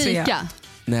 nu är det lika.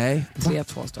 Nej,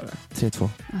 3-2 står det. 3-2.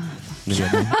 Ni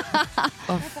leder.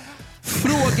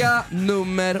 Fråga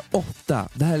nummer 8.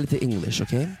 Det här är lite English,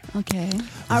 okej? Okej.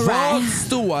 Vad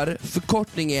står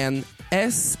förkortningen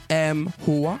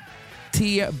SMH,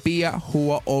 TBH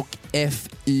och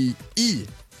FYI?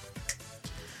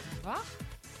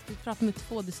 Vi pratar med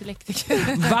 2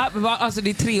 dyslektiker. Va? Alltså det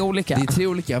är 3 olika? Det är 3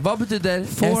 olika. Vad betyder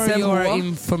For your SMH,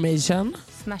 information.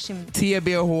 Smashing.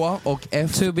 TBH och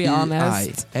To be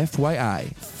honest.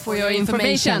 FYI? For your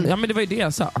information. Ja men det var ju det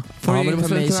jag sa. For Ja, your men du måste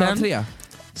kunna ha information. 3.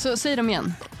 Så säg dem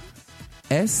igen.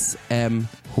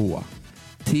 SMH,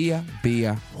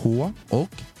 TBH och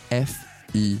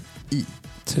FYI.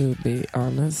 To be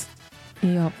honest.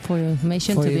 Ja, for your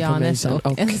information, For to be your honest.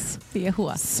 information Och och-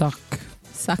 SPH. Suck.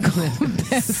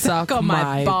 Suck on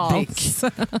my balls. dick.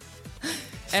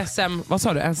 SM, vad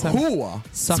sa du? SM? H!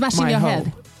 Suck Smashing my your hoe.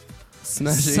 head.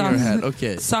 Smashing Suck- your head,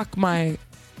 okej. Suck my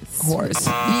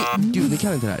horse. Gud, ni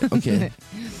kan inte det här. Okej.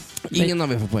 Ingen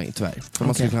av er får poäng tyvärr. För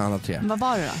man skulle kunna alla 3. Vad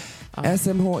var det då?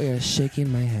 SMH är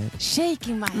shaking my head.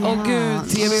 Shaking my head. Åh gud.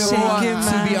 TBH, Shaking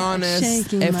to my- be honest,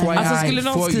 shaking my- FYI. Alltså skulle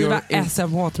någon for skriva your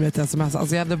SMH till mig ett sms,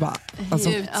 alltså jag hade bara... Alltså,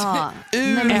 Ja.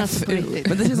 Nej, men alltså på riktigt.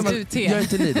 Men det känns som att, UT. gör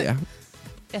inte ni det?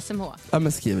 SMH. Ja,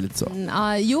 men skriv lite så.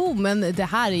 Jo, men det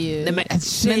här är ju... Nej, men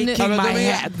shaking my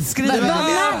head. Skriv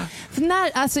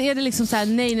när, alltså är det liksom så här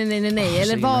nej.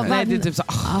 Eller vad? Nej, det är typ så.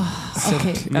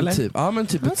 Okay. Eller? Typ, ja, men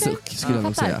typ ett suck skulle jag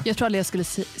nog säga. Jag tror aldrig jag skulle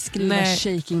skriva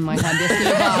shaking my head.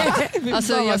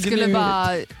 Jag skulle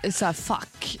bara så här,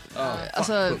 fuck.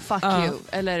 Alltså fuck you.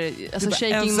 Eller alltså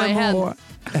shaking my head.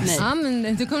 Nej. Ja,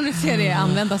 men du kommer att se det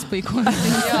användas på ikonen.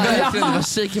 Ja.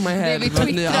 Shaking my head. Det vi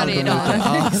twittrar idag.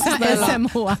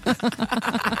 SMH.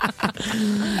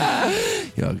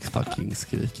 Jag fucking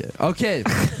skriker. Okej.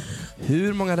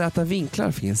 Hur många rätta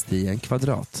vinklar finns det i en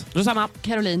kvadrat? Rosanna.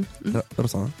 Caroline.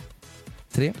 Rosanna.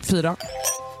 3. 4.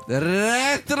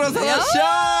 Rätt, Rosanna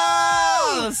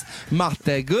Charles!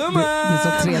 Mattegumman! Det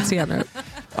är så 3-3 nu.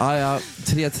 Ja,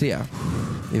 3-3.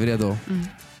 Är vi redo?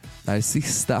 Det här är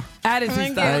sista. Är det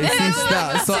sista? Det här är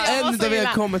sista. Så en av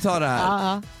er kommer ta det här.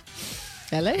 Ja.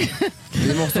 Eller?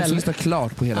 Vi måste också lyssna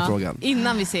klart på hela frågan.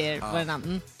 Innan vi ser vad det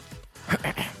namn.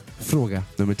 Fråga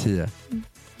nummer 10.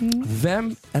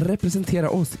 Vem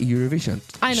representerar oss i Eurovision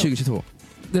 2022?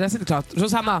 Det där sitter klart.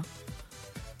 Rosanna.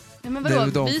 Ja, men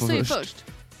vadå? Vi sa ju först.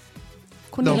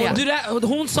 Cornelia.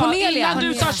 Hon sa Cornelia. Innan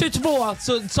du sa 22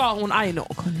 så sa hon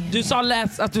Aino. Du sa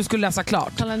att du skulle läsa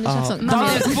klart.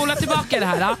 Daniel, spola tillbaka det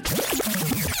här.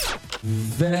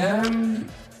 Vem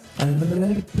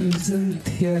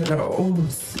representerar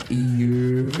oss i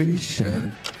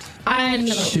Eurovision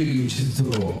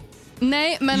 2022?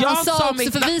 Nej, men jag han sa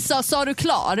också, för vi sa du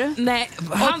klar? Nej,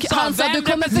 han sa du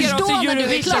kommer förstå när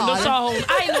du är klar. Då sa hon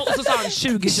I know, och så sa han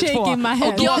 2022. Och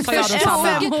jag förstod,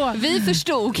 vi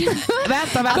förstod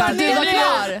vänta. att du var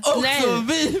klar. Också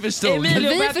vi förstod. Emilio,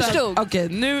 vi förstod. Okej,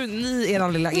 nu ni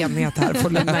er lilla enhet här får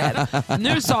lugna er.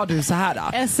 Nu sa du så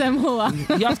här. SMH.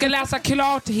 Jag ska läsa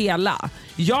klart hela.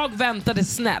 Jag väntade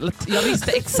snällt. Jag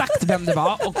visste exakt vem det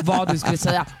var och vad du skulle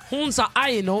säga. Hon sa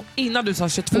Aino innan du sa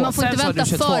 22. Men man får sen inte vänta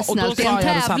sa du 22 för snällt, det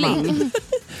är en tävling.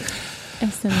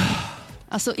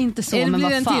 Alltså inte så, men vad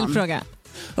fan. Det blir en till fråga.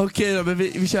 Okej då, men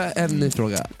vi kör en ny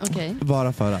fråga.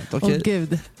 Bara för att. Åh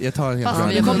Gud. Jag tar en helt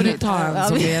fråga. Jag kommer ta en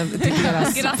som är till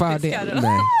deras fördel.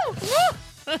 Nej.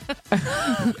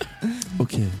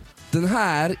 Okej. Den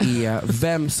här är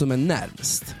vem som är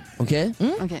närmst. Okej?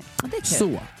 Okej.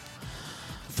 Så.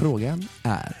 Frågan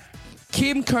är: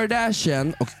 Kim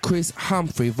Kardashian och Chris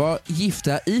Humphrey var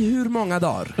gifta i hur många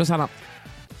dagar? Rosanna.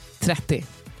 30.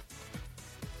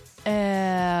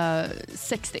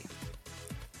 60.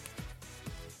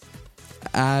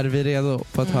 Är vi redo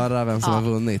på att höra vem som har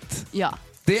vunnit? Ja.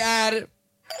 Det är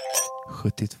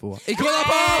 72. Icona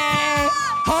Pop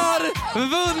har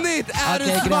vunnit! Är du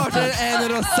smartare än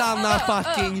Rosanna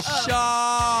fucking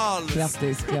Charles?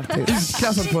 Grattis.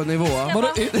 Utklassad på en nivå. Vadå?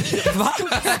 Va?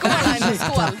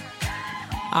 Skål.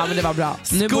 Ja, men det var bra.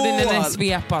 Nu borde ni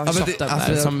svepa shotten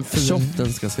alltså, där som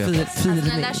shotten ska svepas. Firning.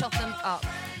 Den där shotten, ja.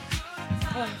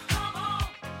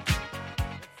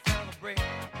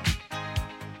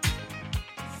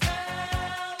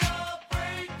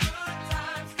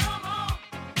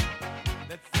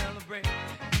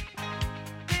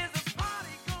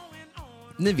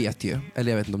 Ni vet ju,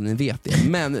 eller jag vet inte om ni vet det,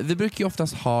 men vi brukar ju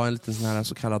oftast ha en liten sån här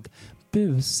så kallad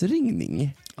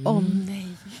busringning. Nej.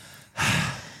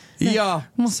 Ja,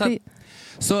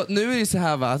 så nu är det så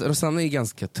här va, att Rosanna är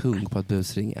ganska tung på att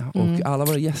busringa och alla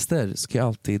våra gäster ska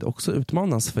alltid också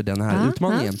utmanas för den här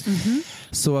utmaningen.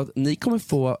 Så att ni kommer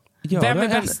få göra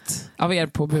Vem är bäst av er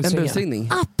på en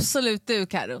busringning. Absolut du,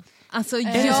 Karo. Alltså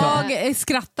jag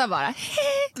skrattar bara.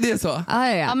 Det är så?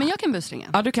 Ja, men jag kan busringa.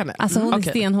 Ja, du kan det. Alltså hon är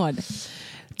stenhård.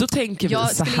 Då tänker vi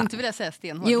jag så här. skulle inte vilja säga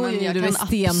stenhård, Jo, men jag du kan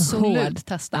är absolut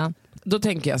testa. Då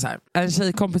tänker jag så här. En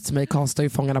tjejkompis till mig kastar ju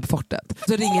Fångarna på fortet.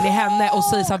 Så ringer ni henne och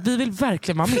säger så här: vi vill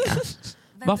verkligen vara med.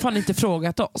 Varför har ni inte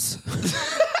frågat oss?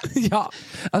 Ja,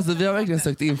 alltså vi har verkligen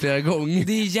sökt in flera gånger.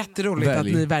 det är jätteroligt att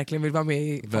ni verkligen vill vara med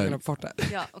i Fångarna på fortet.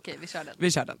 Ja, okej, vi kör den.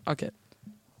 Vi kör den, okej.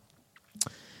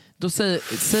 Då säg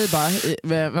bara,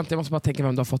 vänta jag måste bara tänka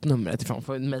vem du har fått numret ifrån.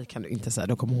 För mig kan du inte säga,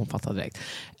 då kommer hon fatta direkt.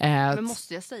 Men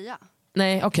måste jag säga?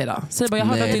 Nej, okej då. Säg bara, jag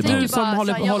hörde att det är du som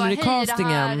håller i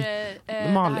castingen. Det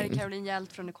här är Caroline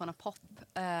Hjält från Icona Pop.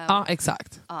 Ja,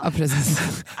 exakt. Ja, precis.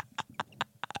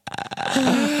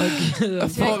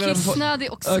 Så jag är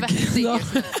kissnödig och svettig.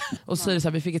 Och så är det så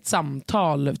här, vi fick ett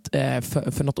samtal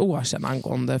för något år sedan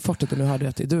angående fortet och nu hörde jag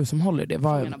att det är du som håller det.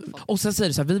 Och sen säger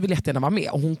du så här, vi vill jättegärna vara med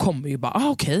och hon kommer ju bara,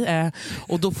 okej.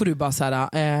 Och då får du bara så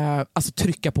här, alltså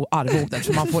trycka på arvodet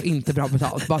för man får inte bra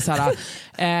betalt. Bara så här,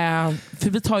 för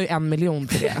vi tar ju 1 miljon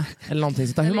till det eller någonting.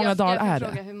 Så hur många dagar är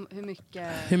det?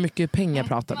 Hur mycket pengar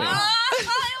pratar vi?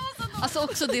 Alltså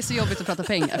också det är så jobbigt att prata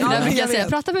pengar. För där brukar jag säga,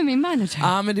 prata med min manager.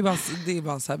 Ja, men det är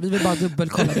bara så här, vi vill bara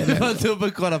dubbelkolla det nu.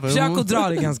 Försök att dra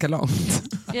det ganska långt.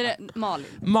 Är det Malin?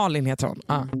 Malin heter hon.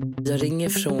 Ja. Jag ringer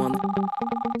från...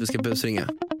 Du ska busringa.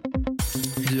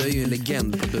 Du är ju en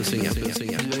legend på busringa. Du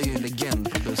är ju en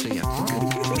legend på busringa.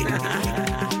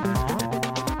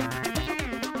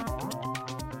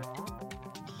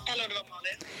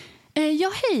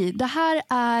 Ja, hej. Det här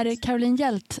är Caroline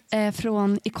Hjält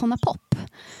från Icona Pop.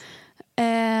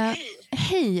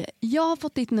 Hej, jag har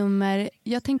fått ditt nummer.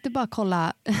 Jag tänkte bara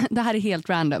kolla. Det här är helt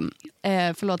random.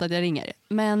 Förlåt att jag ringer.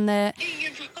 Men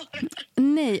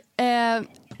nej,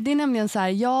 det är nämligen så här.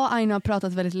 Jag och Aina har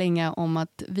pratat väldigt länge om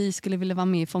att vi skulle vilja vara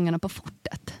med i Fångarna på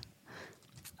fortet.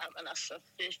 Ja, men alltså,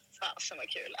 fy fasen vad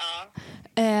kul.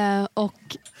 Ja.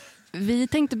 Och vi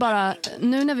tänkte bara,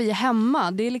 nu när vi är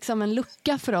hemma, det är liksom en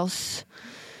lucka för oss.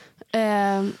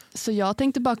 Så jag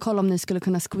tänkte bara kolla om ni skulle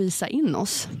kunna squeeza in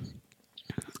oss.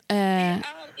 Det är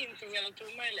inte helt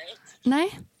omöjligt.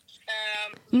 Nej.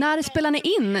 När spelar ni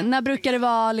in? När brukar det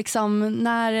vara liksom,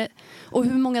 när, och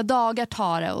hur många dagar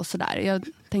tar det och sådär? Jag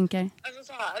tänker. Alltså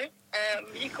så här,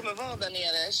 vi kommer vara där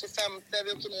nere 25,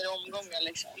 vi åker ner i omgången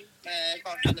liksom, med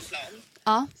kartade plan.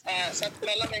 Ja. Så att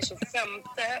mellan den 25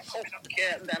 och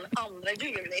den 2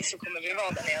 juni så kommer vi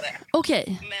vara där nere. Okej.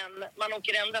 Men man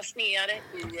åker endast ner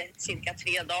i cirka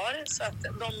 3 dagar. Så att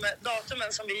de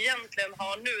datumen som vi egentligen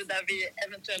har nu där vi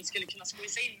eventuellt skulle kunna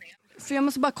squeeza in ner. För jag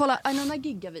måste bara kolla, när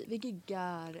giggar vi? Vi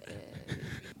giggar...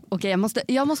 Okej,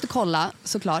 jag måste kolla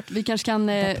såklart. Vi kanske kan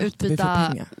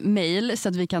utbyta mail så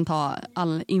att vi kan ta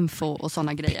all info och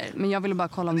såna grejer. Men jag ville bara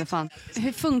kolla om det fan.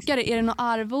 Hur funkar det? Är det något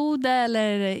arvode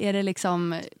eller är det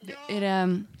liksom... Är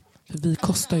det... Vi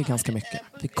kostar ju ganska mycket.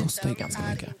 Vi kostar ju ganska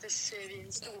mycket. Inte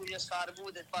svinstor just för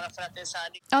arvodet bara för att det är så här...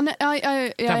 Ja, nej, jag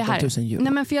är här. 15 000 euro.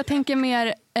 Nej, men för jag tänker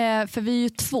mer, för vi är ju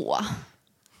 2.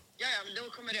 Ja, men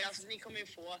då kommer det, alltså, ni kommer ju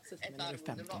få ett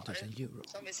arvode var.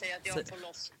 Som vi säger att jag får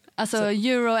loss. Alltså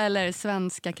euro eller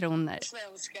svenska kronor?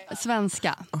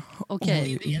 Svenska.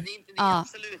 Okej. Det är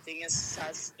absolut ingen så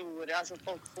här stor, alltså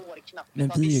folk får knappt.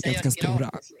 Men vi är ju ganska stora.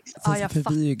 Gratis, liksom. Ja, jag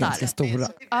fattar. Vi är ju ganska stora.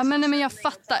 Ja, men jag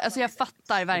fattar. Alltså jag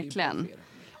fattar verkligen.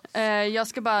 Jag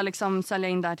ska bara liksom sälja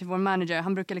in det här till vår manager.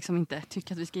 Han brukar liksom inte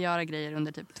tycka att vi ska göra grejer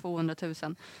under typ 200 000.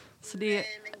 Så det,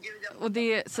 och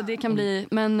det, så det kan bli,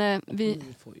 men vi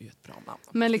får ju ett bra namn.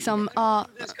 Men liksom,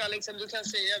 du ska liksom, du kan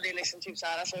säga det liksom typ så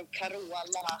här, alltså Carola.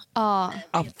 Ja.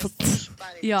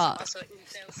 Alltså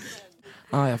inte ens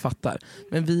Ja, jag fattar.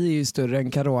 Men vi är ju större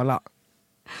än Carola.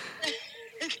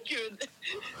 Gud.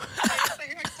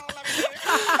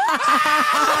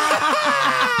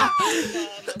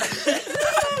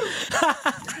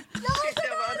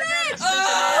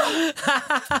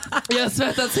 Jag har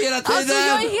svettats hela tiden. Alltså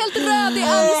jag är helt röd i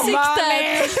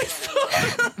ansiktet.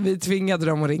 Vi tvingade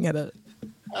dem att ringa dig.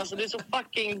 Alltså du är så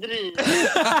fucking dryg. Liksom,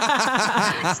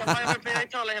 jag har varit med i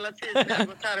Italien hela tiden. Jag har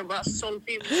gått här och bara sålt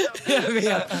in. Jag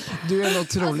vet, du är en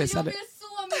otrolig alltså, jag ber så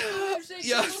mycket ursäkt,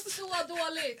 jag mår så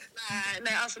dåligt.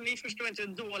 Nej, alltså ni förstår inte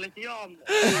hur dåligt jag mår.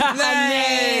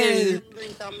 Nej!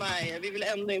 Vi vill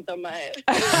ändå inte ha med er.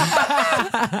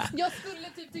 Jag skulle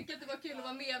typ tycka att det var kul att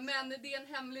vara med, men det är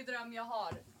en hemlig dröm jag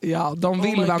har. Ja, de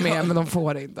vill vara med men de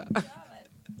får inte.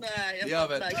 Nej, jag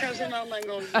fattar. Kanske en annan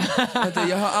gång.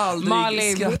 Jag har aldrig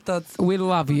Malin, skrattat. We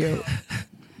love you.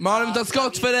 Malin, ta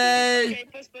skott för dig! Okej,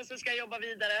 puss, så ska jag jobba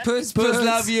vidare. Puss,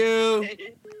 love you!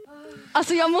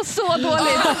 Alltså jag mår så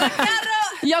dåligt.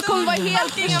 Jag kommer vara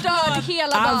helt förstörd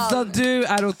hela dagen. Alltså du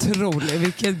är otrolig,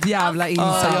 vilken jävla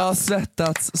insats. Jag har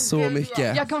svettats så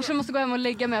mycket. Jag kanske måste gå hem och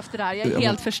lägga mig efter det här. Jag är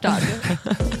helt förstörd.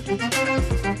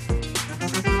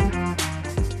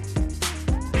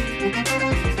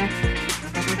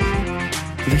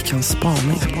 Veckans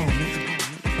spaning.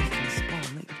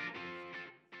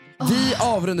 Vi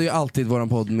avrundar ju alltid våran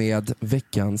podd med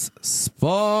veckans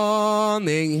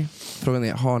spaning. Frågan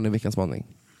är, har ni veckans spaning?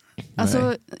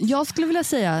 Alltså, jag skulle vilja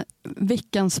säga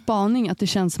veckans spaning att det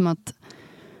känns som att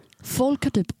folk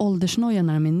har typ åldersnoja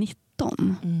när de är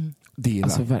 19.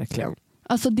 Alltså verkligen.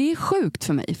 Alltså det är sjukt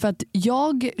för mig för att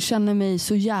jag känner mig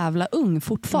så jävla ung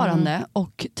fortfarande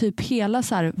och typ hela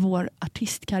så här, vår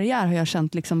artistkarriär har jag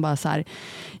känt liksom bara så här,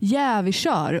 vi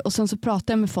kör, och sen så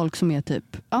pratar jag med folk som är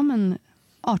typ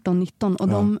 18-19 och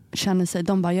de känner sig,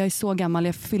 de bara, jag är så gammal,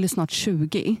 jag fyller snart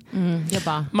 20.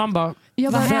 Man bara,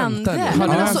 vad hände?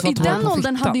 Men alltså, i den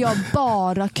åldern hade jag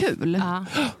bara kul. Ja.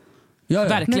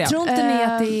 Verkligen. Men tror inte ni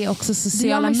att det är också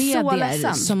sociala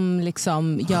medier som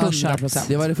liksom gör 100%.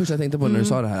 Det var det första jag tänkte på när du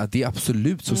sa det här, att det är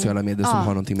absolut sociala medier som har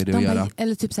någonting med det att göra.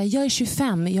 Eller typ såhär, jag är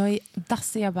 25, jag är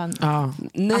dassig, jag bara...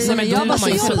 Nej, alltså, men jag bara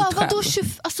vadå 20?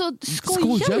 Alltså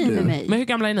skojar ni med mig? Men hur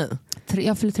gamla är ni?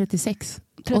 Jag fyller 36.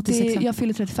 86. Jag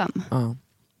fyller 35. Ja.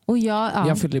 Och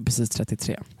jag fyller precis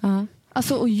 33.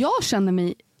 Alltså, och jag känner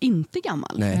mig inte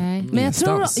gammal. Nej. Men jag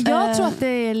tror att det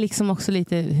är liksom också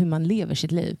lite hur man lever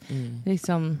sitt liv.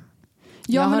 Liksom,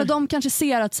 men de kanske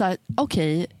ser att så här,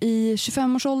 okej, i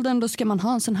 25-årsåldern då ska man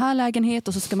ha en sån här lägenhet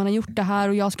och så ska man ha gjort det här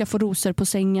och jag ska få rosor på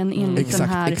sängen enligt den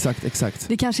här. Exakt.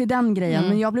 Det kanske är den grejen,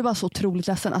 men jag blev bara så otroligt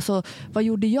ledsen. Alltså, vad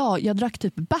gjorde jag? Jag drack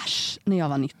typ bärs när jag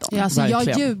var 19. Ja, alltså,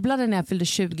 jag jublade när jag fyllde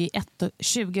 20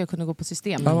 och kunde gå på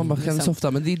system. Ja, man bara känner så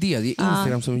ofta, men det är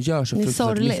Instagram som gör så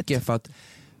fruktansvärt mycket, för att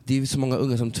det är så många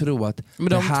unga som tror att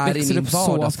det här är min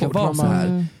vardag ska vara så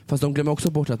här. Fast de glömmer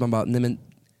också bort att man bara, nej men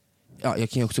jag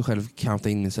kan ju också själv counta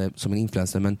in mig som en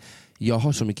influencer, men jag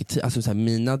har så mycket tid, alltså så här,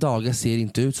 mina dagar ser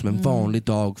inte ut som en vanlig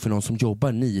dag för någon som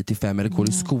jobbar 9-5 eller går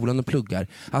i skolan och pluggar.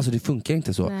 Alltså det funkar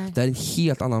inte så. Det är en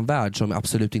helt annan värld som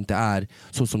absolut inte är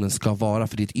så som den ska vara,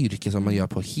 för det är ett yrke som man gör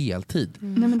på heltid.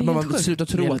 Man slutar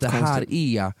tro att det här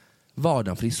är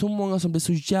vardagen, för det är så många som blir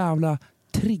så jävla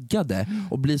triggade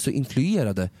och blir så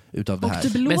influerade utav det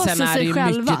här. Men sen är det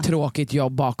ju mycket tråkigt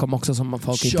jobb bakom också som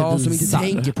folk inte visar. Som inte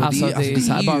tänker på. Alltså, det är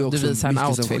så här, bara, också du visar en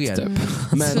outfit typ.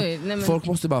 Men folk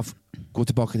måste bara gå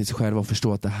tillbaka till sig själva och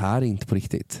förstå att det här är inte på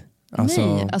riktigt.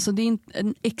 Alltså, nej, alltså det är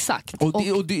inte exakt.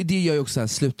 Och det gör ju också så här,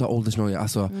 sluta åldersnoja.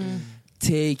 Alltså,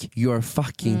 take your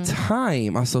fucking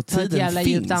time. Alltså tiden finns. Ett jävla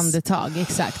djupt andetag,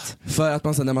 exakt. För att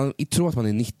man, när man tror att man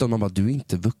är 19, man bara, du är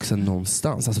inte vuxen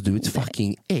någonstans. Alltså du är ett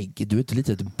fucking ägg. Du är ett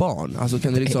litet barn. Alltså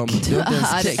kan du liksom,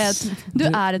 du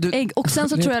är ett ägg. Och sen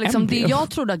så tror jag liksom, det jag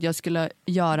trodde att jag skulle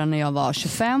göra när jag var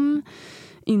 25,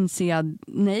 inser att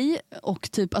nej.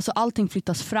 Och typ, alltså allting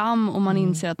flyttas fram och man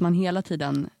inser att man hela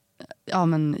tiden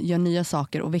gör nya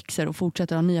saker och växer och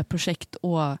fortsätter ha nya projekt.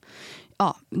 Och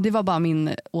det var bara min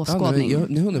åskådning.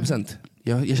 100%.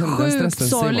 Jag känner den stressen. Sjukt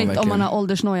sorgligt om man har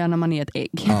åldersnoja när man är ett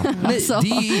ägg. Ja. Nej, det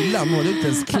är illa, man har inte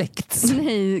ens kläckts.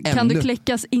 Nej, kan du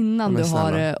kläckas innan du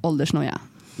har åldersnoja?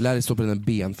 Lär dig stå på dina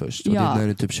ben först. Och det är när du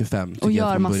är typ 25. Och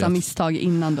gör massa misstag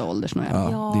innan du har åldersnoja.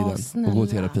 Ja, det är den. Och gå i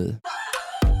terapi.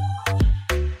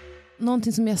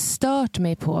 Någonting som jag stört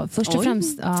mig på först och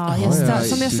främst, jag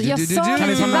sa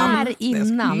tyvärr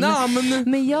innan,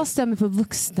 men jag stör mig på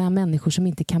vuxna människor som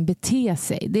inte kan bete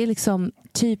sig. Det är liksom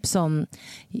typ som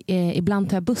ibland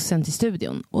tar jag bussen till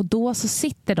studion och då så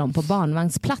sitter de på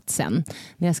barnvagnsplatsen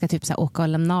när jag ska typ så här åka och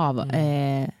lämna av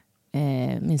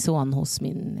min son hos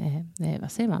min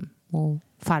vad säger man,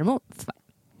 farfar.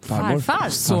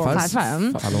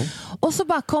 Och så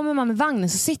bara kommer man med vagnen,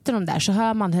 så sitter de där, så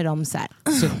hör man hur de så här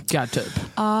suckar typ.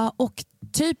 Och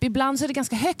typ ibland så är det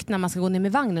ganska högt när man ska gå ner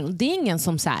med vagnen och det är ingen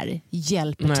som så här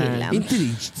hjälper till en. Inte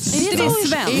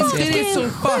det så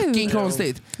fucking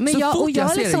konstigt. Men jag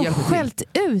har liksom skällt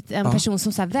ut en person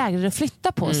som så här vägrade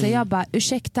flytta på sig. Jag bara,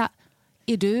 ursäkta,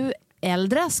 är du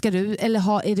äldre? Ska du,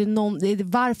 eller är det någon,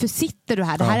 varför sitter du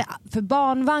här? Det här är för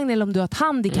barnvagn, eller om du har ett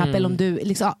handikapp, eller om du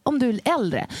liksom, om du är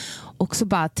äldre. Och så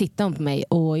bara tittar hon på mig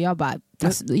och jag bara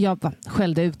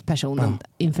skällde ut personen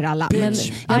inför alla. Men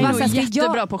jag är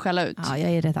jättebra på att skälla ut. Ja,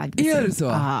 jag är rätt aggressiv. Är det så?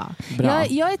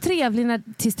 Jag är trevlig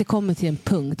tills det kommer till en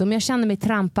punkt. Om jag känner mig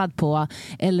trampad på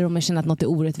eller om jag känner att något är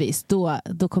orättvist,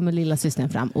 då kommer lilla systern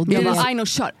fram. Och jag bara, I know.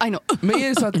 Men är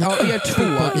det så att er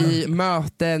två i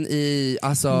möten i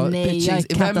nej, jag är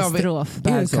katastrof.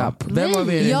 Vem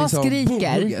av er är jag liksom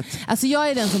skriker. Alltså jag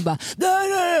är den som bara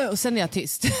och sen är jag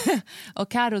tyst.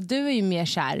 Och Karo, du är ju mer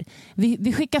kär.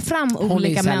 Vi skickar fram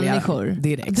olika människor.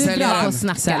 Direkt. Du är bra på att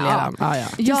snacka.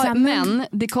 Ja, men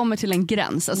det kommer till en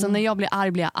gräns. Alltså när jag blir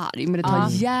arg, men det tar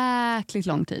jäkligt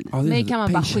lång tid. Mig kan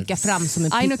man bara skicka fram som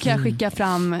en nu kan jag skicka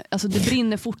fram, alltså det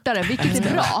brinner fortare, vilket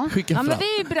är bra. Ja, men det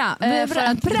är bra.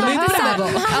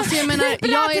 Alltså jag menar,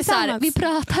 jag är så här, vi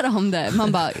pratar om det.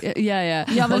 Man bara,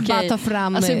 jag vill bara ta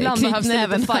fram alltså ibland behövs det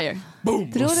lite fire.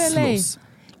 Boom! Tror du eller?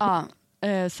 Ja,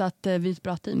 så att vi är ett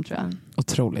bra team, tror jag.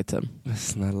 Otroligt team.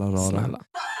 Snälla rara.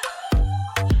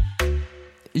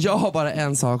 Jag har bara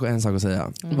en sak att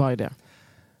säga. Vad är det?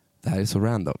 Det här är så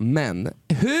random. Men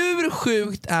hur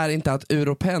sjukt är inte att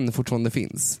Europen fortfarande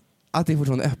finns? Att det är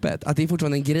fortfarande öppet. Att det är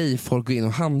fortfarande en grej folk går in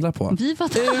och handlar på. Vi var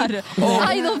där. Vi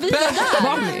var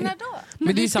där.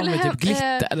 Men det är samma med typ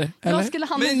glitter. Jag skulle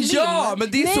handla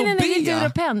men det är så nej, det är inte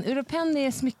Europen. Europen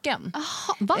är smycken.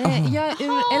 Va?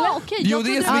 Okej. Jo,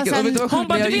 det är smycken. Hon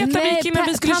bara, du vet att vi gick innan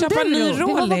vi skulle köpa en ny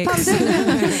Rolex.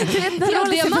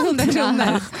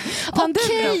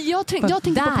 Okej, jag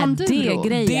tänkte på Panduro.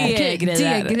 Det är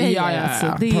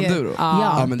grejer. Panduro?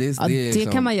 Ja, men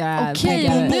det kan man göra.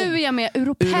 Okej, nu är jag med.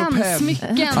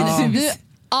 Europensmycken.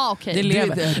 Det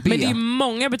lever. Men det är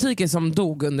många butiker som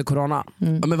dog under corona.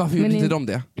 Men varför gjorde inte de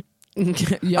det?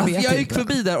 Jag gick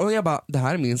förbi där och jag bara, det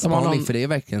här är min spaning för det är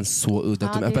verkligen så udda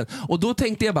att de är öppen. Och då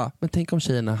tänkte jag bara, men tänk om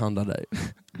tjejerna handlar där.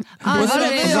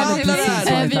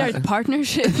 Vi har ett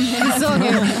partnership.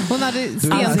 Hon hade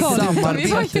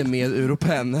samarbete med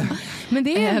Europen. Men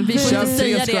det är vi får inte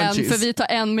säga det än, för vi tar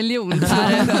 1 miljon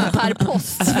per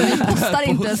post. För vi postar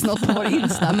inte ens något på vår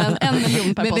Insta, men 1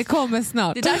 miljon per post. Men det kommer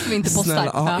snart. Det är därför vi inte postar.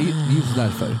 Snälla, just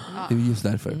därför. Det är just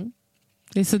därför.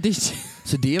 Det är så dyrt.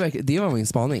 Så det var min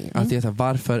spaning. Att jag,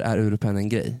 varför är Europen en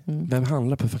grej? Vem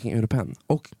handlar på fucking Europen?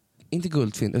 Och inte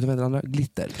guldfynd, utan andra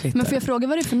glitter. Men får jag fråga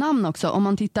vad det är för namn också? Om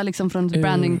man tittar liksom från ett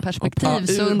brandingperspektiv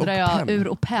så undrar jag ur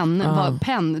och penn.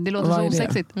 Penn, det låter så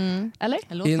osexigt. Eller?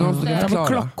 Det var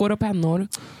klockor och pennor.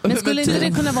 Men skulle inte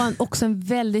det kunna vara också en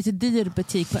väldigt dyr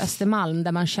butik på Östermalm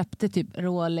där man köpte typ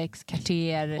Rolex,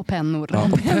 Cartier och pennor.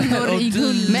 Pennor i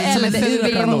guld med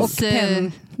UV och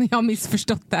penn. Jag har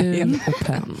missförstått det. Ur och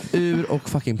penn. Ur och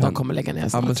fucking penn. De kommer lägga ner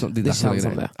snart. Det känns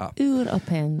som det. Ur och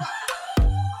penn.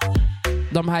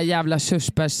 De här jävla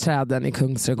körsbärsträden i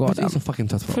Kungsträdgården. Jag är så fucking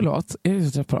trött på dem. Förlåt, jag är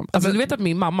så trött på dem. Alltså, du vet att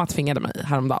min mamma tvingade mig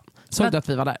häromdagen. Såg du att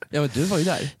vi var där? Ja, men du var ju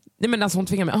där. Nej, men alltså hon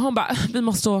tvingade mig. Hon bara, vi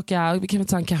måste åka, vi kan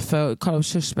ta en kaffe och kolla på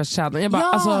körsbärsträden. Jag bara,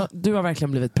 alltså du har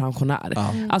verkligen blivit pensionär.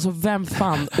 Alltså vem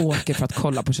fan åker för att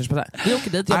kolla på körsbärsträden? Vi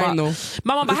åker dit. Jag bara,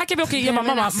 mamma bara, här kan vi åka. Jag bara,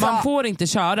 mamma, man får inte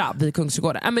köra vid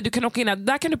Kungsträdgården. Men du kan åka in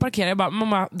där kan du parkera. Jag bara,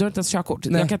 mamma, du har inte ens körkort.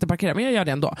 Jag kan inte parkera, men jag gör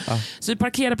det ändå. Så vi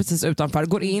parkerar precis utanför,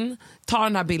 går in, tar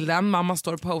den här bilden, mamma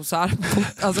står och posar.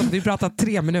 Alltså vi pratar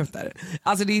 3 minuter.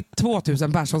 Alltså det är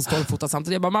 2000 personer som står och fotar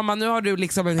samtidigt. Jag bara, mamma, nu har du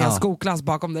liksom en hel skolklass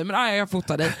bakom dig. Men jag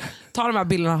fotar dig. Tar de här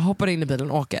bilderna, hoppar in i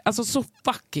bilen och åker. Alltså så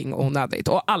fucking onödigt.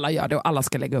 Och alla gör det och alla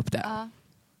ska lägga upp det.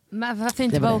 Men varför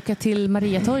inte bara åka till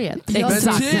Mariatorget?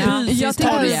 Exakt. Jag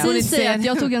tänkte precis säga att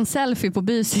jag tog en selfie på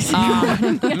Bysis.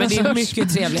 Men det är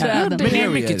mycket trevligare. Men det är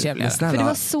mycket trevligare. För det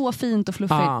var så fint och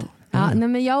fluffigt. Nej,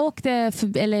 men jag åkte,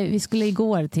 vi skulle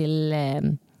igår till...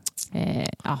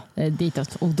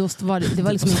 ditåt. Och då var det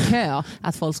var liksom en kö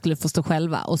att folk skulle få stå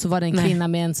själva. Och så var det en kvinna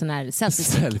med en sån här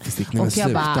selfie-stick. Och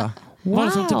jag bara... Wow. Var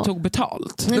det som typ tog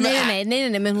betalt?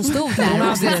 Nej, men hon stod där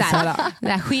och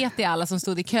där sket i alla som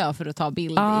stod i kö för att ta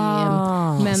bild.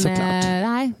 Men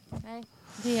nej.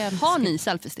 Har ni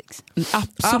selfie-sticks?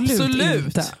 Absolut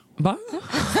inte. Va?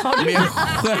 Men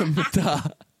skämta.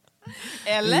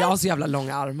 Eller? Jag har så jävla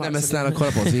långa armar. Nej men snälla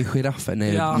kolla på oss, vi är giraffer.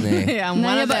 Nej.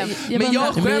 Men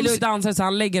jag Milo dansar så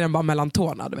han lägger den bara mellan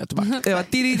tårna, du vet.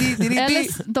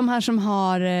 Eller de här som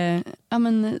har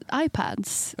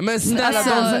iPads. Men snälla,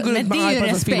 de som går ut med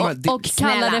iPads och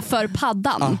kallar det för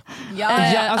paddan.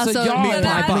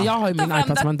 Jag har ju min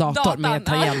iPad som en dator med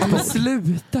tangent. Men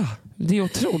sluta. Det är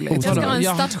otroligt. Jag ska ha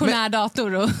en stationär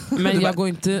dator. Men jag går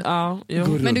inte...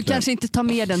 Men du kanske inte tar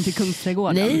med den till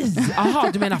Kungsträdgården? Nej. Aha,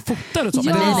 du menar fotar och så?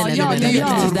 Nej.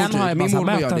 Den har jag min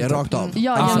mormor gör det rakt av.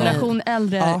 Ja, generation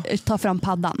äldre tar fram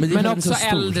paddan. Men också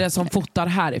äldre som fotar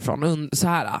härifrån. Så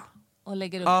här. Och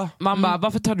lägger upp. Man bara,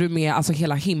 varför tar du med alltså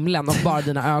hela himlen och bara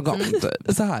dina ögon?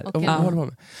 Så här. Okay.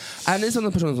 Är ni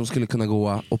sådana personer som skulle kunna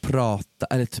gå och prata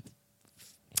eller typ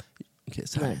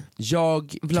så här.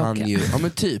 Jag kan ju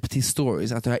typ till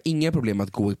stories att jag har inga problem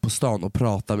att gå på stan och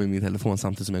prata med min telefon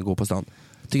samtidigt som jag går på stan.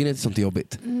 Tycker ni inte sånt är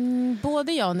jobbigt?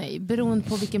 Både ja och nej, beroende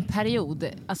på vilken period.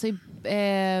 Alltså,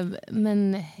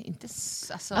 men inte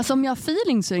alltså om jag har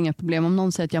feeling så är det inga problem. Om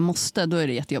någon säger att jag måste, då är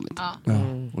det jättejobbigt.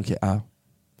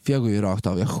 För jag går ju rakt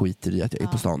av, jag skiter i att jag är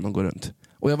på stan och går runt.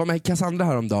 Och jag var med Cassandra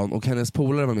häromdagen och hennes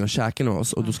polare var med och käkade med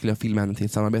oss och då skulle jag filma henne till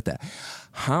ett samarbete.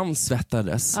 Han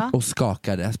svettades och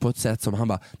skakades på ett sätt som han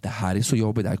bara, det här är så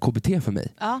jobbigt, det här är KBT för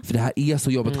mig. För det här är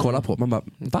så jobbigt att kolla på. Man bara,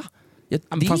 va?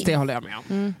 Fast det håller jag med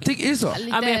om. Tycker det så?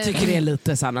 Men jag tycker det är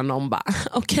lite så när någon bara,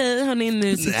 okej hörni,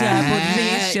 nu sitter jag på ett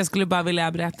rish, jag skulle bara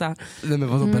vilja berätta. Nej men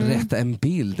vadå, berätta en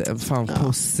bild? Fan,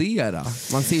 posera.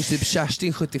 Man ser typ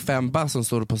Kerstin 75 bara som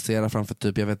står och poserar framför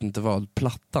typ, jag vet inte vad,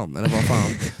 plattan eller vad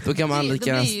fan. Då kan man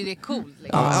lika... Då blir ju det coolt.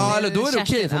 Liksom. Ja, eller då är det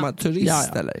okej för man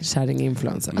turist eller?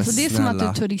 Kärring-influencer. Alltså det är som att du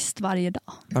är turist varje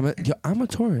dag. Ja, men I'm a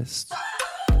tourist.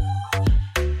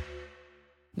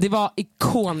 Det var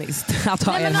ikoniskt att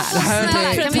ha er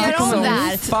här. Kan vi göra om det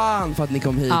här? Fan för att ni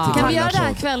kom hit. Kan vi göra det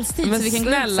här kvällstid så vi kan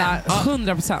snälla, gå ut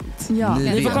 100%. Ja.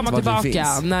 Ni får komma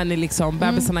tillbaka när ni liksom,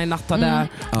 bebisarna är nattade.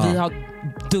 Vi har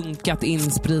dunkat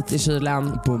in sprit i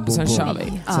kylen. Sen kör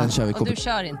vi. Sen kör vi. Och du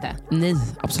kör inte? Nej,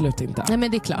 absolut inte. Nej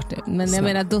men det är klart det. Men jag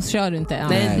menar, då kör du inte.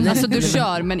 Nej. Alltså du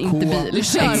kör men inte bil. Du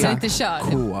kör men inte kör.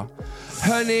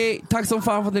 Hörni, tack som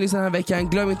fan för att ni lyssnade den här veckan.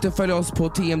 Glöm inte att följa oss på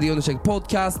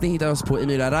TMD_podcast. Ni hittar oss på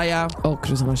Emilia Raya och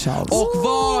Rosanna Charles. Och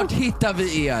vart hittar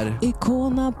vi er?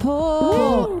 Icona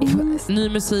på Ny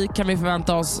musik kan vi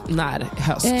förvänta oss när?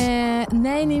 Höst?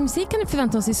 Nej, ny musik kan vi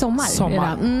förvänta oss i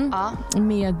sommar.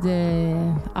 Med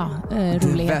roligheter.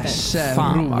 Diverse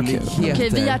roligheter. Okej,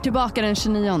 vi är tillbaka den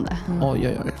 29.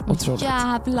 Oj, otroligt.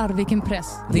 Jävlar vilken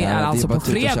press. Det är alltså på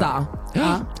fredag.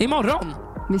 Imorgon.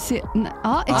 Vi ser,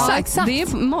 exakt. Det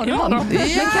är imorgon. Men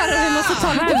Karo, vi måste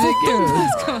ta lite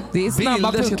foton. Det är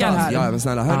snabba puckar här. Ja, men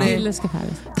snälla. Hörni,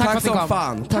 tack som kom.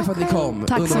 Fan. Tack för att ni kom.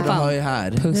 Tack som fan. Är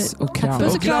här. Puss och kram.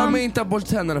 Och glöm inte att borsta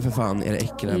tänderna för fan. Är det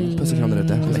äcklen? Puss och kram där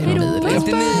ute.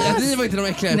 Ni var inte de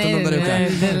äckliga utan de där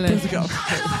ute. Puss och kram.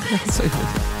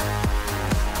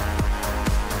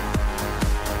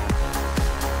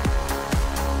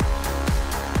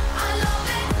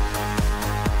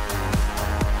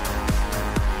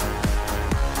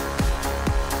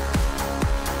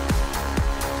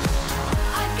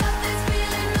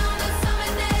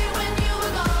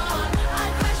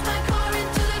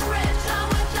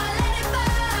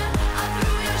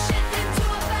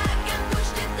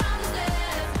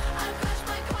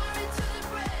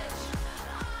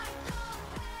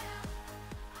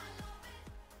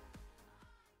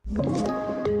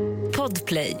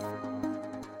 Podplay.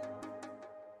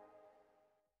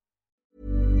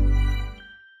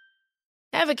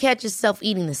 Ever catch yourself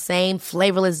eating the same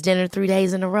flavorless dinner 3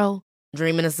 days in a row?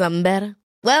 Dreaming of something better?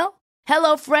 Well,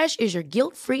 HelloFresh is your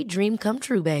guilt-free dream come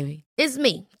true, baby. It's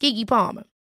me, Keke Palmer.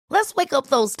 Let's wake up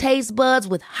those taste buds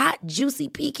with hot, juicy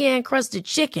pecan-crusted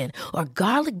chicken or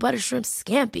garlic butter shrimp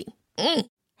scampi.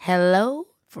 Hello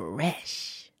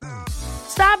Fresh.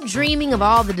 Stop dreaming of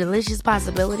all the delicious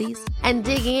possibilities and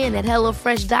dig in at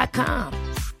HelloFresh.com.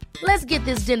 Let's get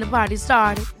this dinner party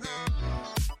started.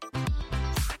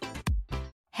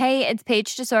 Hey, it's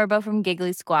Paige DeSorbo from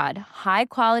Giggly Squad. High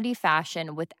quality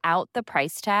fashion without the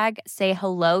price tag. Say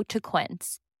hello to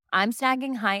Quince. I'm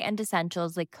snagging high-end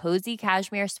essentials like cozy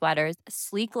cashmere sweaters,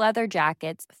 sleek leather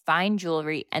jackets, fine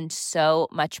jewelry, and so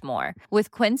much more. With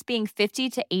Quince being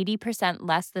 50 to 80%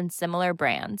 less than similar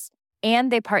brands.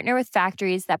 And they partner with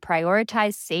factories that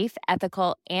prioritize safe,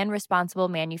 ethical, and responsible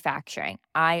manufacturing.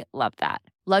 I love that.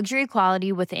 Luxury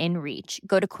quality within reach.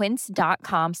 Go to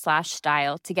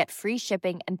quince.com/style to get free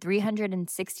shipping and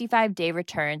 365-day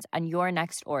returns on your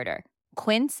next order.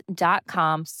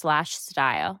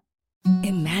 Quince.com/style.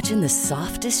 Imagine the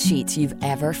softest sheets you've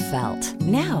ever felt.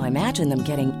 Now imagine them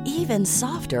getting even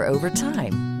softer over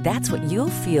time. That's what you'll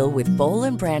feel with Boll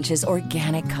 & Branch's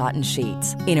organic cotton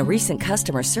sheets. In a recent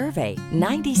customer survey,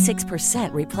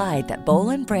 96% replied that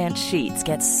Boll & Branch sheets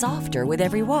get softer with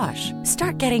every wash.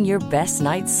 Start getting your best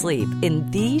night's sleep in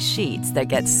these sheets that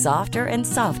get softer and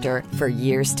softer for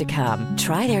years to come.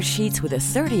 Try their sheets with a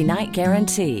 30-night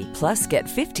guarantee. Plus, get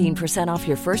 15% off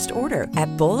your first order at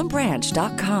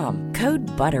bollandbranch.com. Code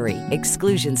BUTTERY.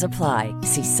 Exclusions apply.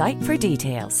 See site for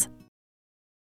details.